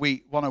things that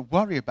we want to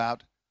worry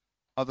about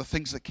are the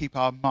things that keep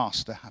our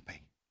master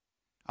happy.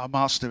 Our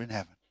master in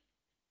heaven.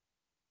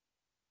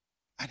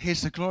 And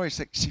here's the glorious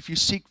thing. If you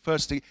seek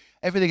first,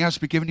 everything else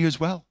will be given you as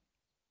well.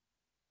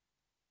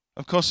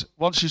 Of course,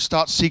 once you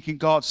start seeking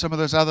God, some of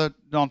those other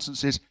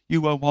nonsenses, you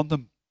won't want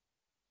them.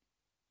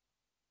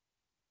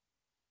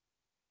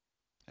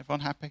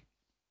 Everyone happy?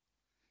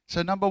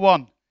 So number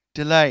one,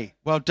 delay.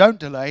 Well, don't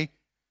delay.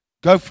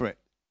 Go for it.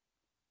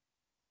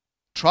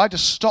 Try to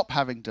stop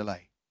having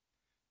delay.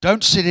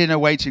 Don't sit in a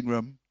waiting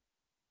room.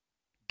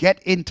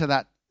 Get into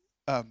that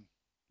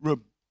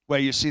room where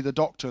you see the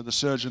doctor, the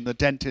surgeon, the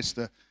dentist,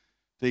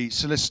 the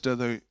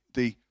solicitor,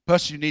 the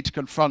person you need to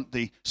confront,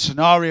 the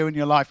scenario in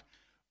your life.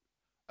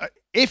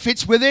 If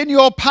it's within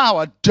your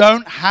power,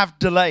 don't have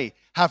delay.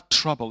 Have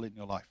trouble in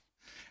your life.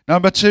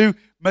 Number two,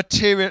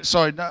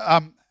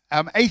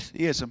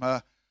 atheism,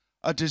 a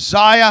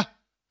desire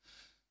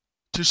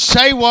to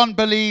say one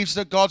believes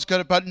that God's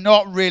going to, but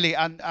not really.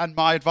 And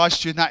my advice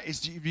to you in that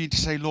is you need to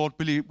say, Lord,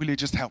 will you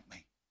just help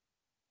me?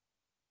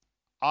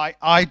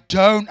 I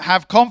don't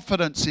have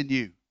confidence in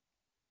you.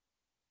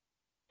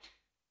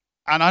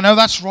 And I know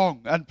that's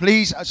wrong. And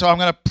please, so I'm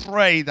going to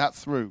pray that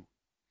through.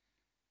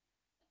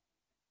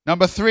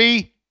 Number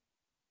three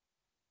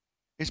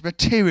is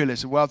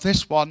materialism. Well,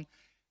 this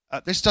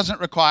doesn't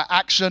require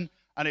action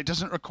and it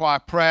doesn't require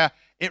prayer.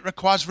 It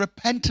requires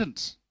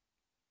repentance.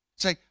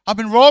 Say, I've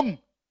been wrong.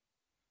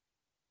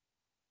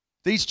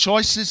 These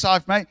choices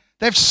I've made,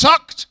 they've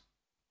sucked.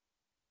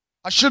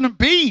 I shouldn't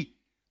be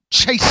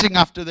chasing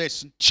after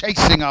this and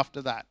chasing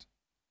after that.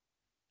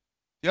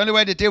 The only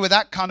way to deal with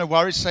that kind of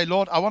worry is say,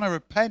 Lord, I want to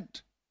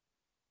repent.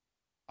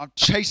 I'm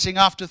chasing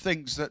after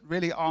things that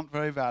really aren't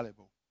very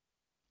valuable.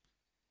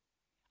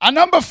 And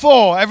number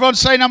four, everyone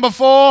say number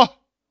four.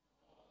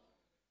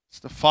 It's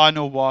the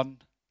final one.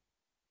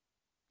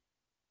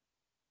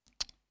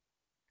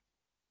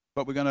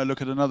 But we're going to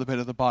look at another bit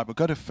of the Bible.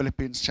 Go to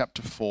Philippians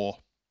chapter 4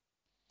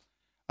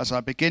 as I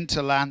begin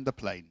to land the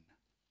plane.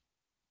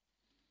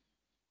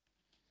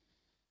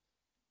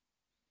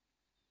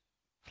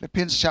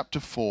 Philippians chapter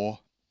 4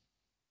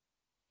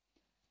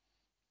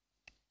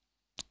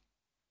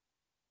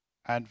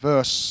 and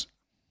verse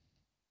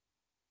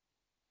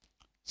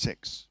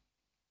 6.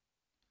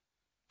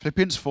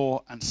 Philippians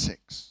 4 and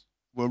 6.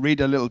 We'll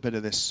read a little bit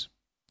of this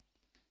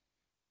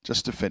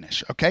just to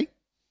finish, okay?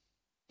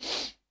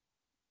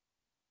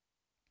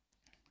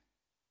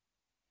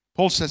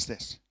 Paul says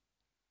this.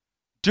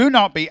 Do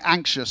not be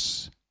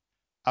anxious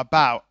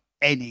about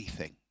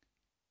anything.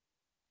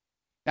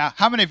 Now,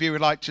 how many of you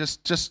would like,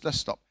 just let's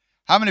stop.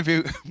 How many of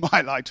you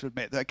might like to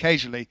admit that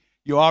occasionally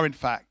you are in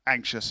fact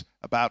anxious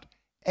about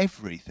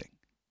everything?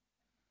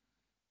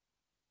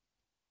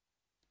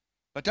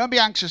 But don't be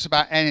anxious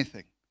about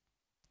anything.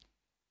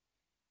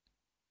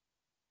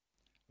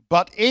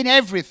 But in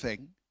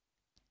everything,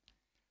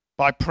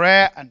 by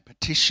prayer and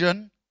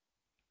petition,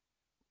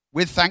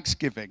 with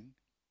thanksgiving,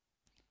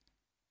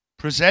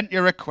 present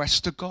your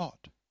request to God.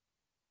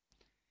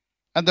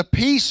 And the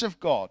peace of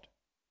God,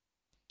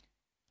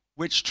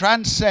 which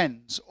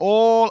transcends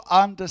all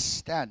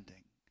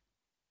understanding.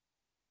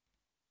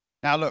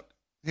 Now look,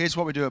 here's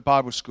what we do at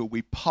Bible school.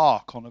 We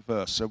park on a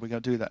verse, so we're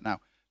going to do that now.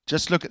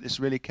 Just look at this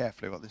really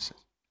carefully, what this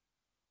is.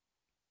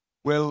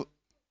 Will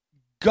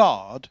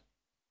guard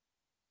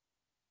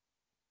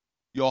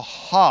your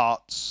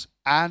hearts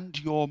and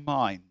your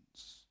minds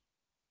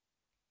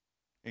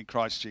in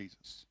Christ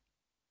Jesus.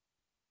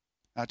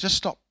 Now just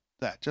stop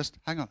there. Just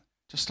hang on.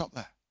 Just stop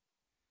there.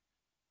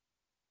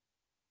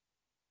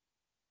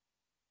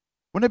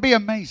 Wouldn't it be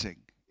amazing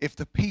if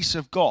the peace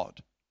of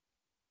God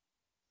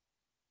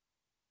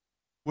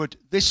would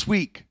this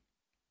week,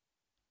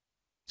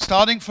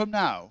 starting from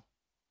now,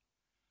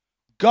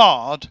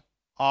 guard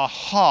our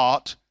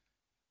heart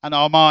and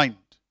our mind?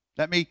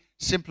 Let me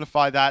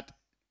simplify that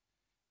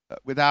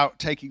without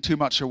taking too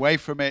much away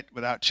from it,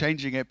 without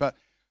changing it, but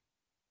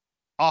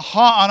our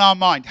heart and our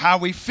mind, how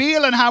we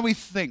feel and how we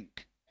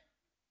think,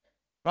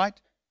 right?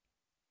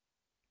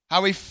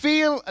 How we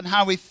feel and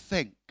how we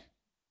think.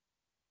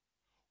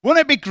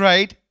 Wouldn't it be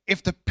great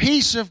if the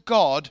peace of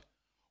God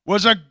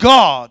was a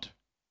guard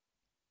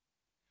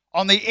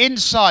on the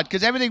inside?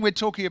 Because everything we're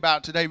talking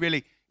about today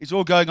really is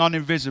all going on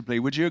invisibly.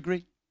 Would you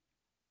agree?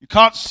 You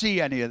can't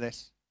see any of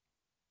this.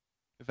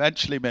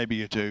 Eventually maybe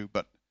you do,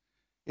 but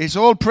it's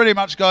all pretty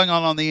much going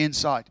on the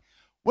inside.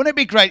 Wouldn't it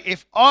be great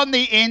if on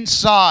the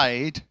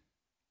inside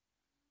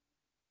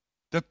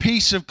the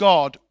peace of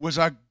God was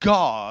a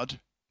guard,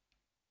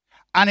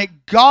 and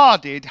it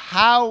guarded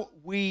how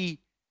we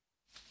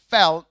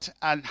felt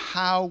and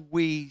how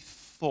we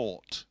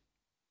thought?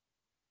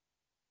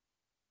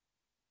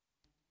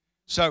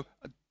 So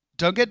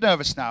don't get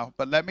nervous now,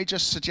 but let me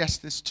just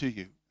suggest this to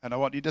you, and I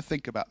want you to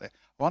think about this.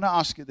 I want to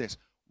ask you this.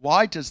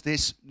 Why does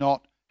this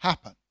not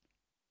happen?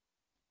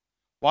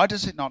 Why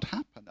does it not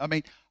happen? I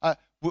mean,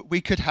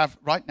 we could have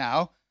right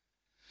now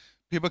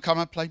people come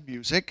and play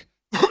music,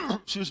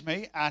 excuse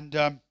me, and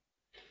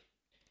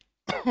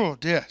oh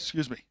dear,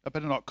 excuse me, I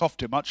better not cough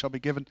too much. I'll be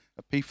given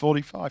a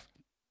P45.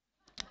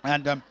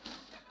 And that's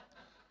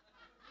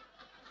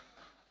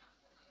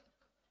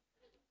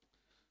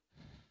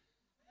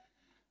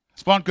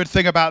one good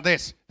thing about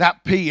this.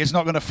 That P is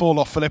not going to fall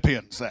off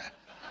Philippians there.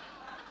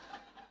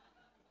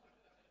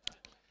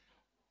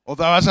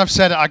 Although, as I've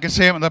said, I can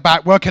see him in the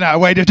back working out a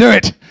way to do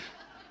it.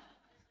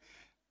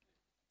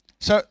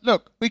 So,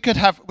 look, we could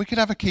have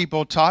a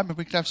keyboard time, and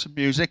we could have some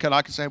music, and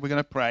like I say, we're going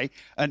to pray,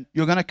 and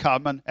you're going to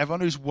come, and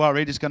everyone who's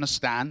worried is going to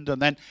stand, and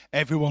then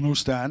everyone will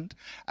stand,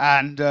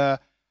 and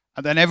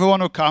then everyone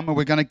will come, and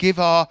we're going to give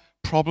our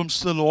problems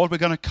to the Lord. We're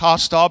going to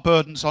cast our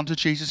burdens onto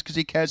Jesus because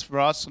he cares for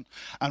us,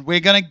 and we're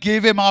going to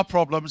give him our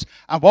problems.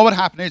 And what would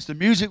happen is the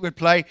music would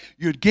play,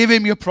 you'd give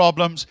him your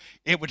problems,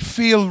 it would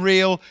feel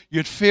real,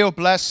 you'd feel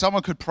blessed.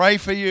 Someone could pray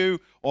for you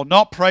or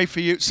not pray for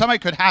you. Something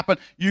could happen,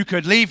 you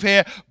could leave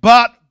here,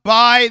 but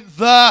by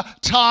the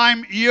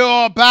time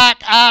you're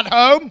back at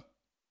home,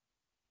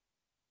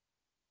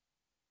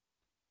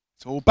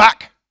 it's all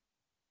back.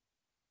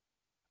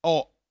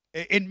 Or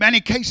in many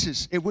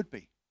cases, it would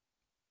be.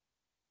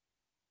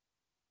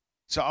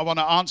 So I want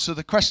to answer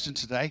the question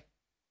today.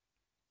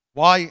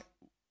 Why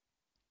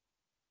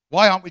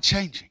aren't we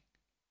changing?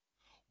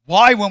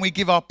 Why, when we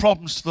give our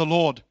problems to the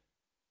Lord,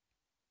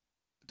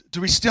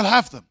 do we still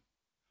have them?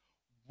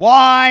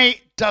 Why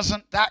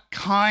doesn't that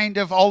kind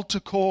of altar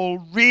call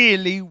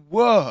really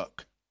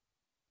work?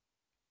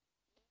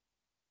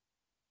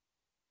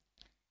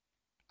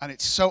 And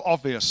it's so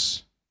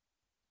obvious,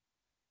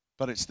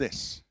 but it's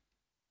this.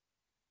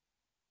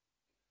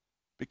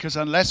 Because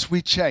unless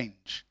we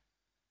change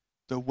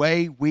the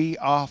way we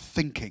are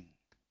thinking,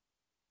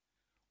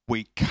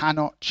 we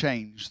cannot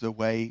change the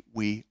way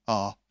we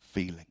are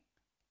feeling.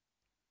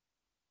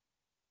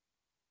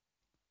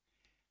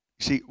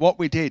 See, what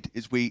we did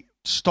is we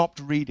stopped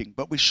reading,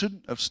 but we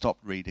shouldn't have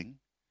stopped reading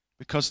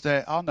because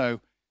there are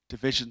no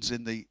divisions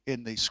in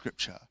the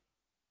scripture.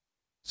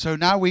 So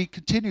now we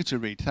continue to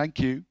read. Thank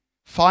you.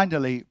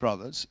 Finally,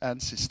 brothers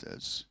and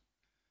sisters,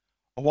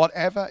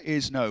 whatever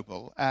is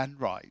noble and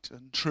right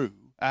and true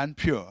and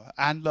pure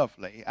and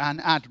lovely and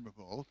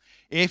admirable,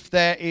 if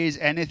there is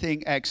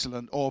anything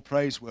excellent or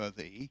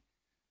praiseworthy,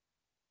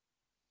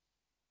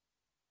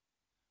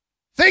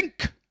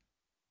 think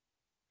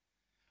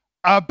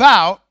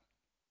about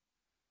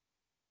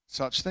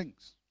such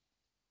things.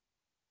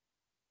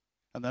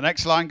 And the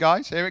next line,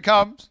 guys, here it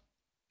comes.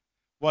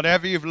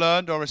 Whatever you've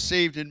learned or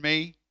received in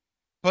me,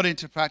 put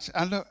into practice,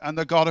 and look, and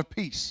the God of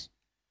peace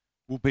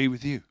will be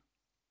with you.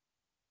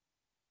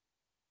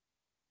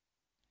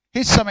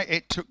 Here's something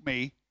it took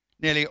me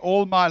nearly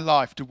all my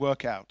life to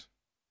work out,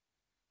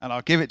 and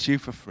I'll give it to you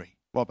for free.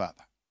 What about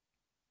that?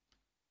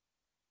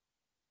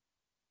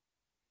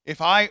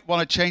 If I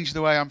want to change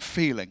the way I'm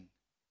feeling,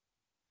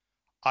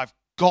 I've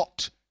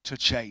got to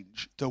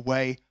change the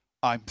way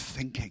I'm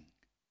thinking.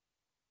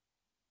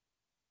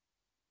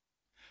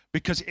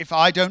 Because if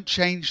I don't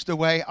change the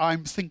way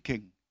I'm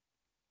thinking,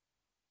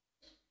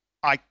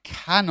 I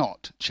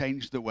cannot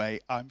change the way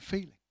I'm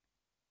feeling.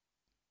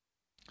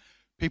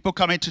 People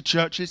come into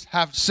churches,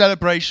 have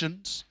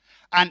celebrations,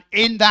 and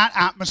in that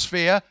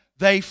atmosphere,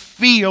 they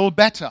feel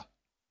better.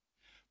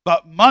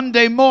 But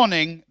Monday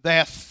morning,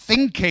 they're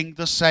thinking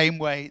the same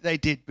way they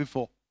did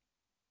before.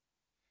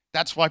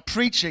 That's why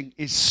preaching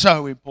is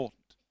so important.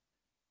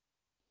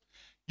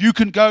 You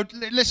can go,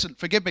 listen,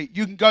 forgive me,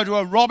 you can go to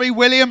a Robbie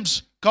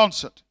Williams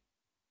concert.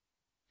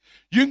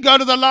 You can go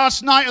to the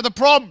last night of the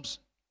Proms.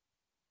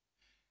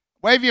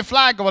 Wave your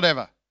flag or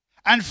whatever.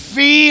 And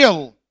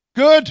feel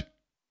good.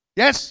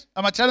 Yes?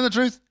 Am I telling the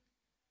truth?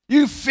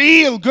 You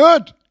feel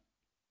good.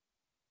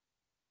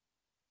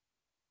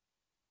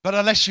 But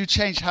unless you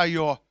change how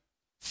you're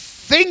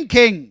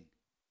thinking,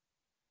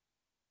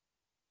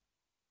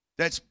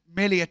 that's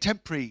merely a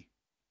temporary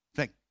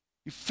thing.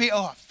 You feel,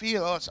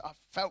 I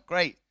felt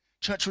great.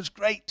 Church was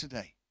great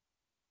today.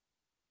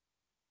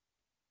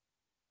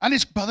 And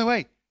it's, by the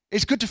way,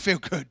 it's good to feel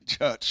good,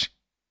 church.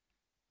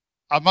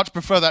 I much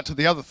prefer that to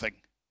the other thing.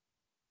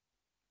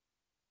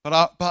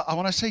 But I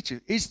want to say to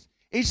you, is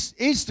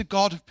the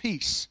God of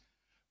peace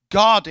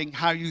guarding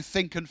how you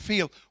think and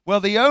feel? Well,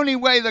 the only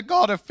way the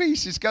God of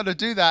peace is going to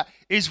do that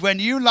is when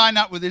you line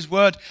up with his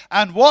word,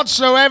 and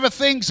whatsoever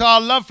things are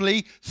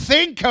lovely,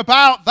 think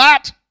about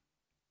that.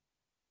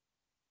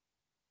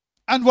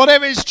 And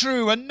whatever is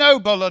true and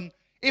noble, and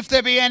if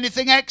there be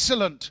anything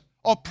excellent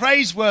or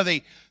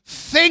praiseworthy,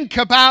 think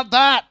about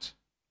that.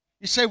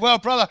 You say, well,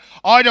 brother,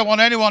 I don't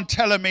want anyone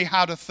telling me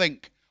how to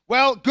think.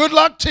 Well, good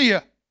luck to you.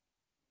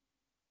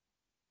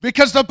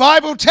 Because the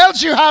Bible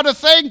tells you how to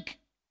think.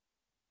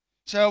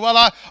 So,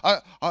 well,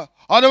 I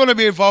don't want to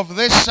be involved with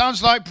this.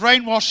 Sounds like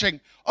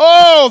brainwashing.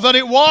 Oh, that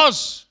it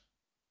was.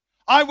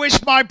 I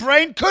wish my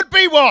brain could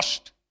be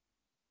washed.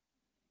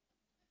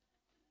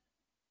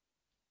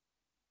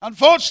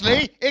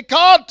 Unfortunately, it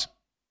can't.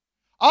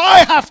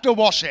 I have to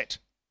wash it.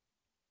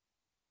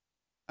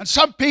 And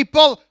some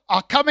people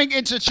are coming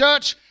into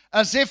church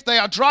as if they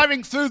are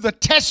driving through the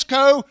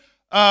Tesco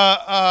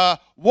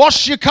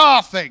wash your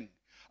car thing.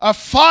 A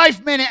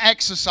 5-minute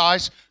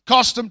exercise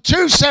cost them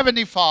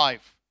 $2.75.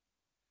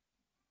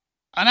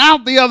 And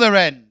out the other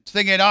end,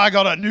 thinking, I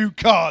got a new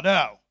car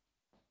now.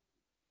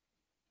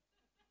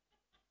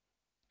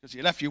 Because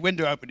you left your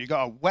window open, you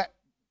got a wet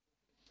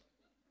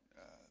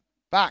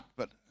back.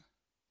 But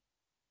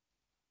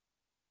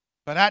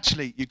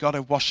actually, you got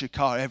to wash your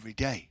car every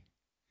day.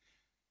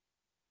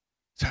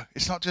 So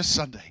it's not just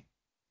Sunday.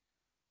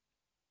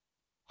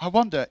 I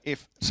wonder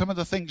if some of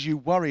the things you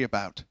worry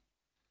about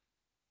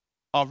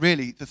are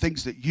really the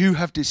things that you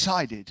have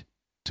decided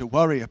to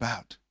worry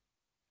about.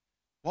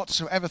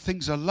 Whatsoever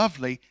things are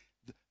lovely,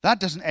 that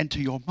doesn't enter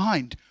your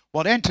mind.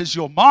 What enters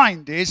your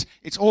mind is,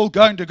 it's all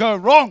going to go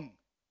wrong.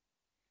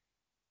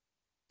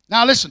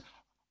 Now listen,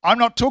 I'm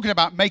not talking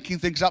about making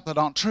things up that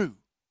aren't true.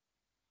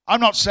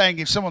 I'm not saying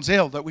if someone's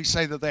ill that we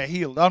say that they're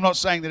healed. I'm not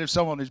saying that if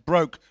someone is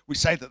broke, we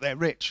say that they're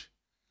rich.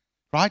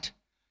 Right?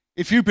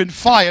 If you've been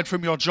fired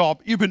from your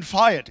job, you've been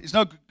fired. It's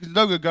no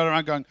good going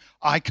around going,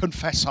 I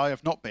confess I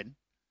have not been.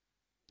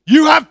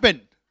 You have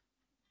been.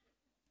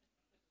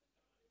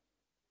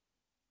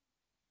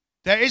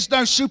 There is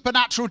no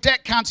supernatural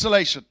debt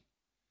cancellation.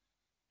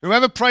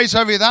 Whoever prays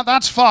over you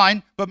that's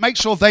fine, but make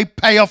sure they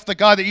pay off the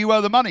guy that you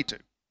owe the money to.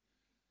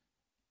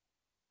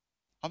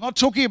 I'm not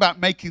talking about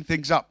making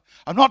things up.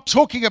 I'm not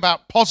talking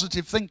about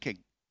positive thinking.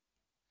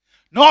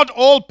 Not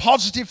all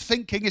positive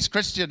thinking is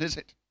Christian, is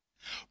it?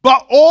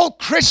 But all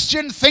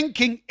Christian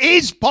thinking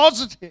is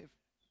positive.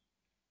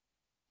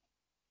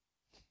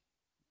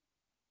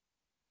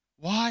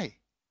 Why?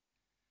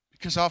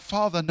 Because our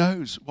Father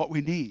knows what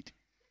we need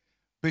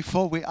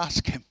before we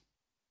ask him.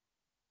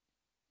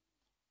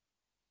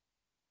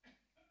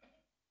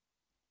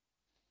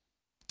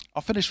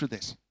 I'll finish with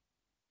this.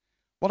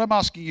 What I'm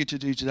asking you to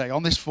do today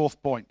on this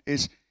fourth point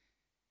is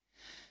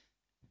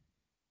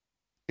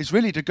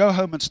really to go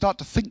home and start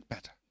to think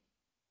better.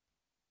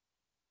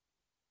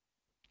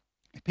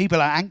 If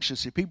people are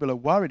anxious, if people are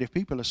worried, if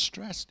people are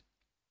stressed,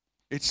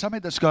 it's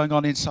something that's going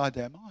on inside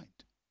their mind.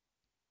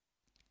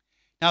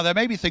 Now, there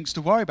may be things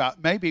to worry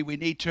about. Maybe we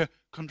need to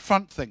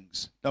confront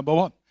things, number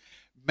one.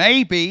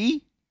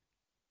 Maybe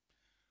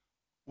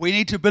we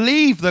need to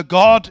believe that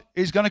God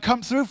is going to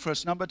come through for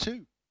us, number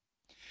two.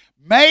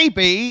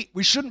 Maybe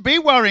we shouldn't be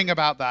worrying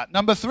about that,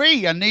 number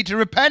three, and need to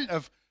repent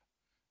of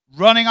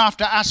running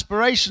after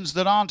aspirations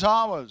that aren't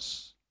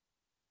ours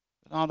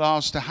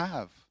to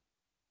have.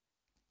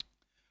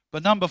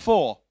 But number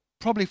four,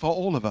 probably for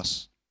all of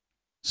us,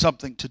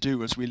 something to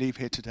do as we leave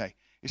here today,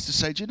 is to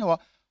say, do you know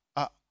what?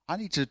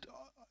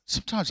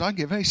 Sometimes I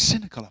get very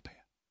cynical up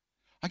here.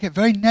 I get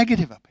very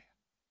negative up here.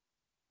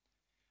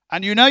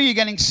 And you know you're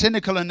getting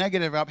cynical and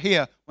negative up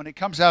here when it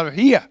comes out of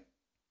here.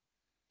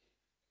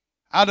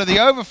 Out of the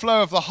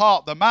overflow of the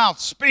heart, the mouth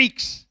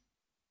speaks.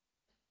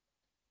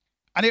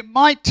 And it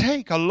might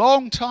take a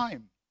long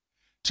time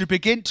to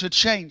begin to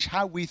change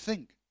how we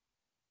think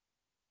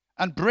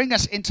and bring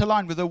us into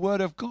line with the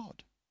Word of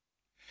God.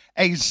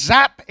 A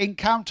zap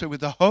encounter with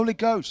the Holy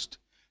Ghost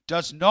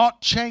does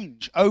not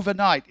change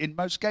overnight, in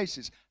most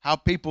cases, how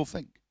people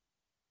think.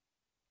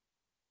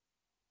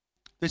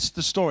 This is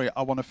the story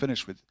I want to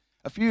finish with.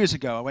 A few years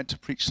ago, I went to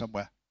preach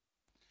somewhere.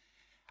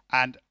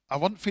 And I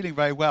wasn't feeling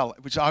very well.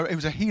 It was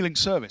a healing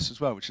service as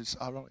well, which is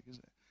ironic,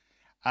 isn't it?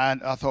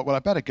 And I thought, well, I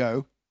better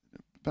go.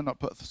 Better not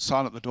put a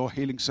sign at the door,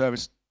 healing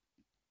service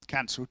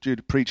cancelled due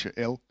to preacher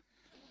ill.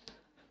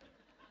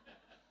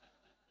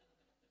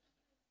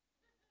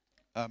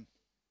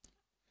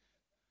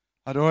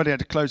 I'd already had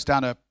to close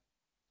down a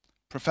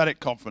prophetic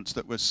conference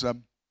that was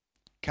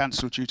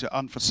cancelled due to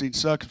unforeseen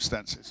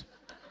circumstances.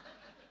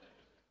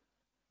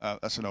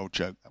 That's an old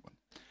joke, that one.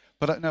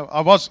 But no,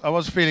 I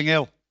was feeling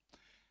ill.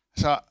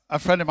 So a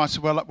friend of mine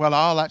said, well,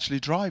 I'll actually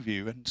drive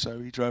you. And so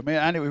he drove me.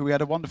 Anyway, we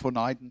had a wonderful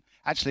night. And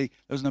actually,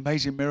 there was an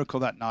amazing miracle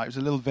that night. It was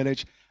a little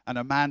village, and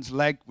a man's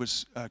leg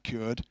was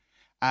cured.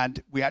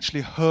 And we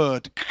actually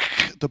heard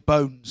the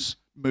bones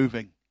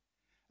moving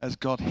as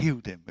God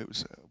healed him. It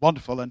was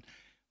wonderful. And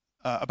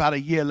about a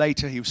year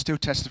later, he was still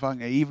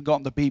testifying. He even got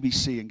on the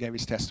BBC and gave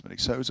his testimony.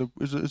 So it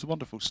was a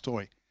wonderful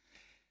story.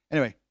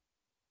 Anyway,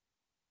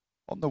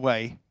 on the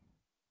way,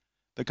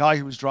 the guy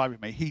who was driving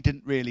me, he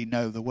didn't really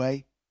know the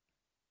way.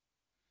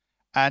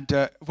 And,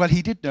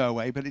 he did know a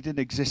way, but it didn't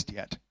exist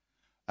yet.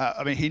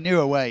 He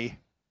knew a way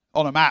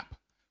on a map,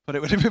 but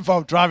it would have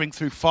involved driving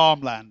through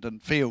farmland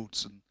and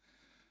fields. And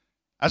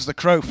as the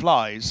crow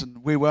flies,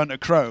 and we weren't a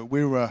crow,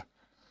 we were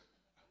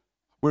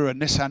a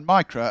Nissan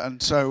Micra,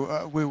 and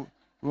so we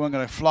weren't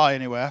going to fly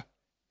anywhere.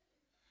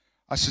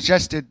 I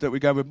suggested that we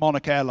go with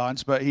Monarch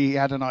Airlines, but he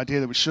had an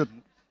idea that we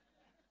shouldn't.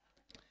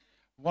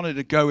 We wanted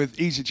to go with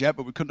EasyJet,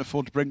 but we couldn't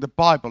afford to bring the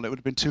Bible. It would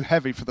have been too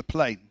heavy for the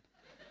plane.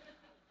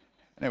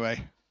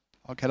 Anyway,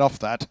 I'll get off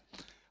that.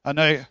 I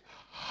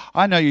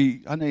know you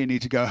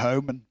need to go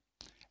home. And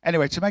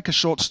anyway, to make a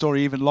short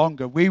story even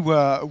longer, we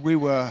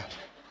were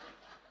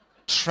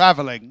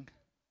traveling,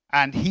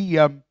 and he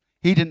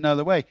didn't know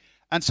the way.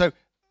 And so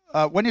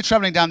when you're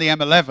traveling down the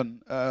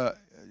M11,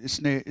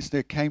 it's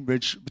near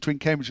Cambridge, between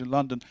Cambridge and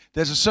London.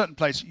 There's a certain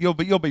place, you'll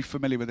be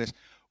familiar with this,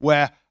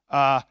 where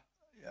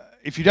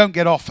if you don't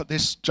get off at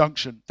this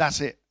junction,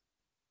 that's it.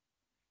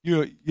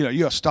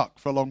 You're stuck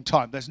for a long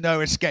time. There's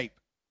no escape.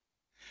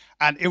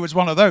 And it was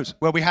one of those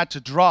where we had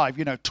to drive,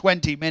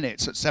 20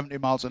 minutes at 70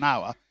 miles an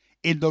hour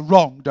in the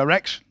wrong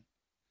direction.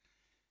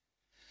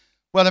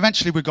 Well,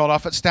 eventually we got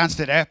off at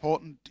Stansted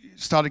Airport and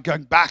started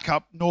going back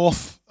up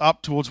north,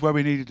 up towards where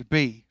we needed to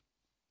be.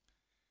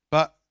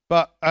 But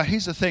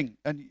here's the thing,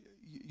 and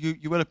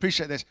you will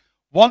appreciate this.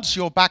 Once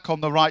you're back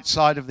on the right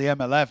side of the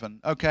M11,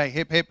 okay,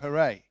 hip, hip,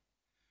 hooray.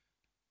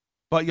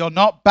 But you're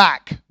not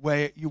back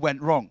where you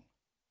went wrong.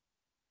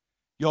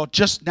 You're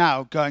just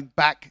now going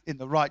back in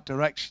the right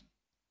direction.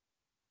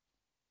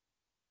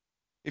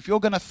 If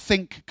you're going to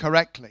think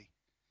correctly,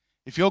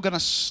 if you're going to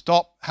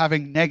stop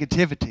having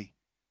negativity,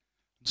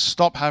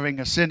 stop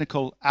having a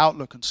cynical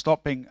outlook, and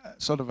stop being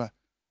sort of a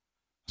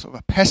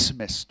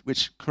pessimist,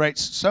 which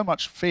creates so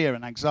much fear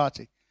and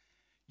anxiety,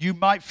 you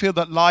might feel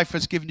that life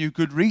has given you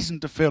good reason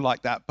to feel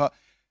like that,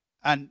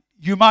 and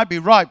you might be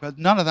right, but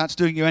none of that's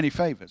doing you any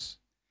favors.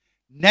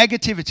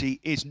 Negativity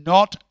is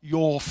not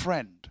your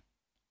friend,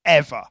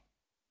 ever.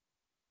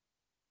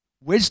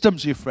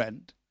 Wisdom's your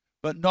friend,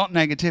 but not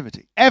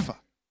negativity, ever.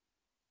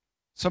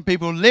 Some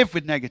people live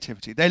with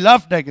negativity. They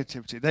love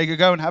negativity. They could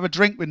go and have a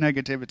drink with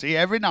negativity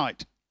every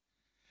night,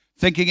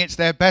 thinking it's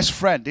their best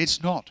friend.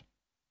 It's not.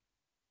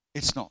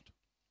 It's not.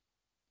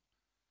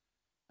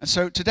 And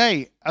so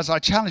today, as I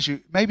challenge you,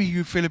 maybe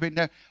you feel a bit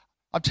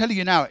I'm telling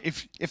you now,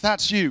 if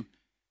that's you,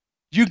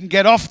 you can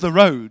get off the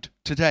road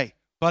today,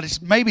 but it's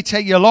maybe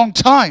take you a long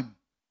time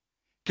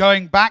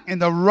going back in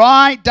the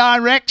right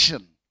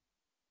direction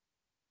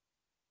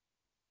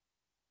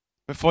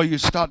before you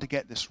start to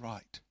get this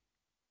right.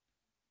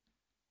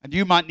 And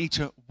you might need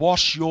to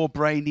wash your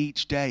brain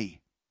each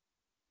day,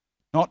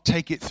 not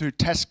take it through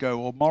Tesco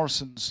or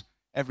Morrison's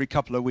every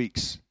couple of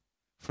weeks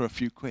for a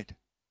few quid.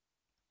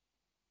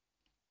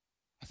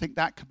 I think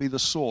that could be the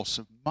source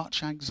of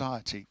much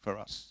anxiety for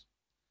us.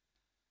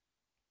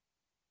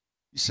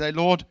 You say,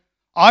 Lord,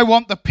 I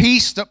want the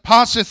peace that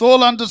passeth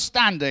all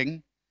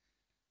understanding,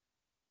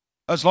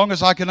 as long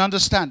as I can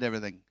understand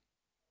everything.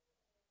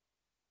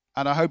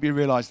 And I hope you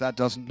realize that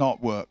does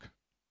not work.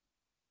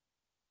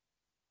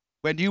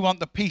 When you want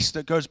the peace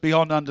that goes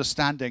beyond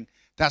understanding,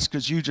 that's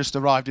because you just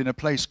arrived in a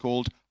place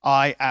called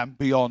I am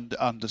beyond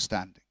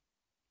understanding.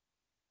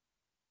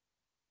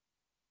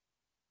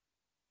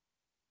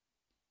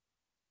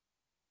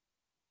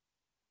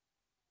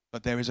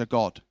 But there is a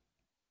God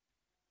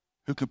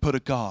who can put a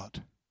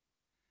guard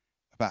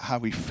about how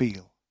we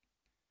feel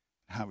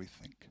and how we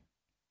think.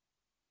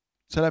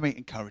 So let me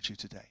encourage you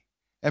today.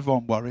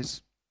 Everyone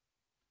worries.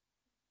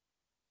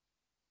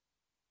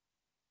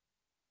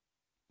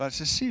 But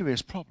it's a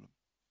serious problem.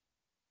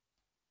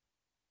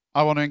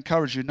 I want to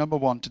encourage you, number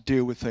one, to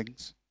deal with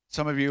things.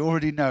 Some of you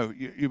already know,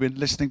 you've been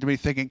listening to me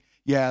thinking,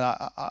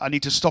 yeah, I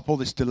need to stop all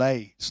this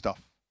delay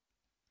stuff.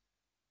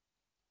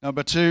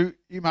 Number two,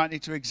 you might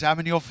need to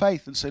examine your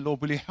faith and say, Lord,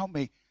 will you help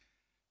me?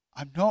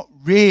 I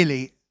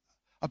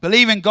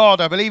believe in God,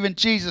 I believe in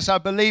Jesus, I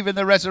believe in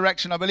the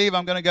resurrection, I believe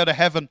I'm going to go to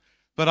heaven,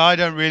 but I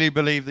don't really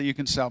believe that you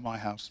can sell my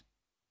house.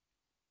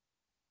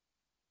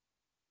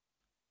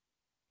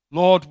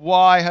 Lord,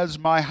 why has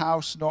my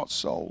house not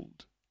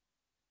sold?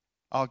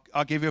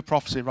 I'll give you a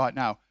prophecy right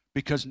now.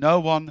 Because no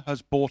one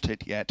has bought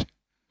it yet.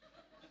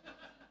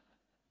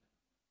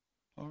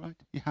 All right,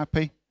 you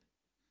happy?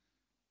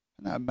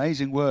 Isn't that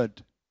amazing word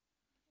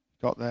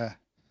you got there?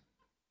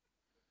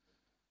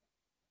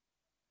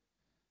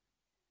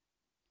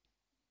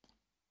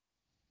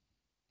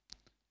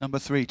 Number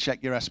 3,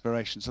 check your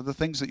aspirations. Are the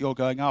things that you're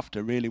going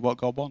after really what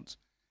God wants?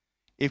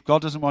 If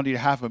God doesn't want you to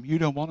have them, you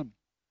don't want them.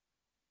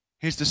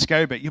 Here's the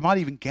scary bit. You might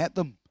even get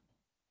them.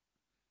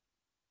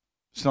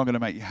 It's not going to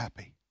make you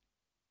happy.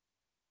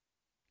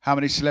 How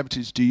many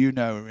celebrities do you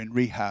know are in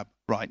rehab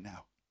right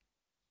now?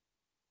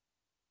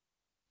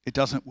 It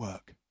doesn't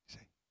work.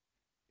 See?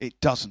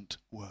 It doesn't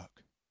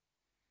work.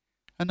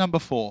 And number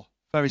 4,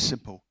 very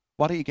simple.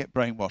 Why don't you get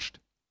brainwashed?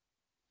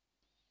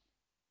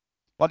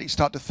 Why don't you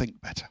start to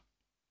think better?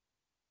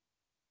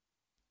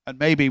 And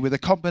maybe with a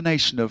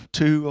combination of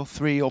 2 or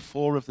 3 or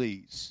 4 of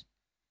these,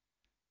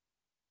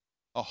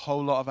 a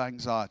whole lot of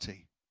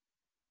anxiety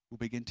will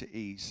begin to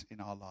ease in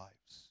our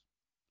lives.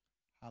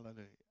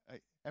 Hallelujah.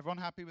 Everyone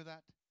happy with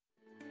that?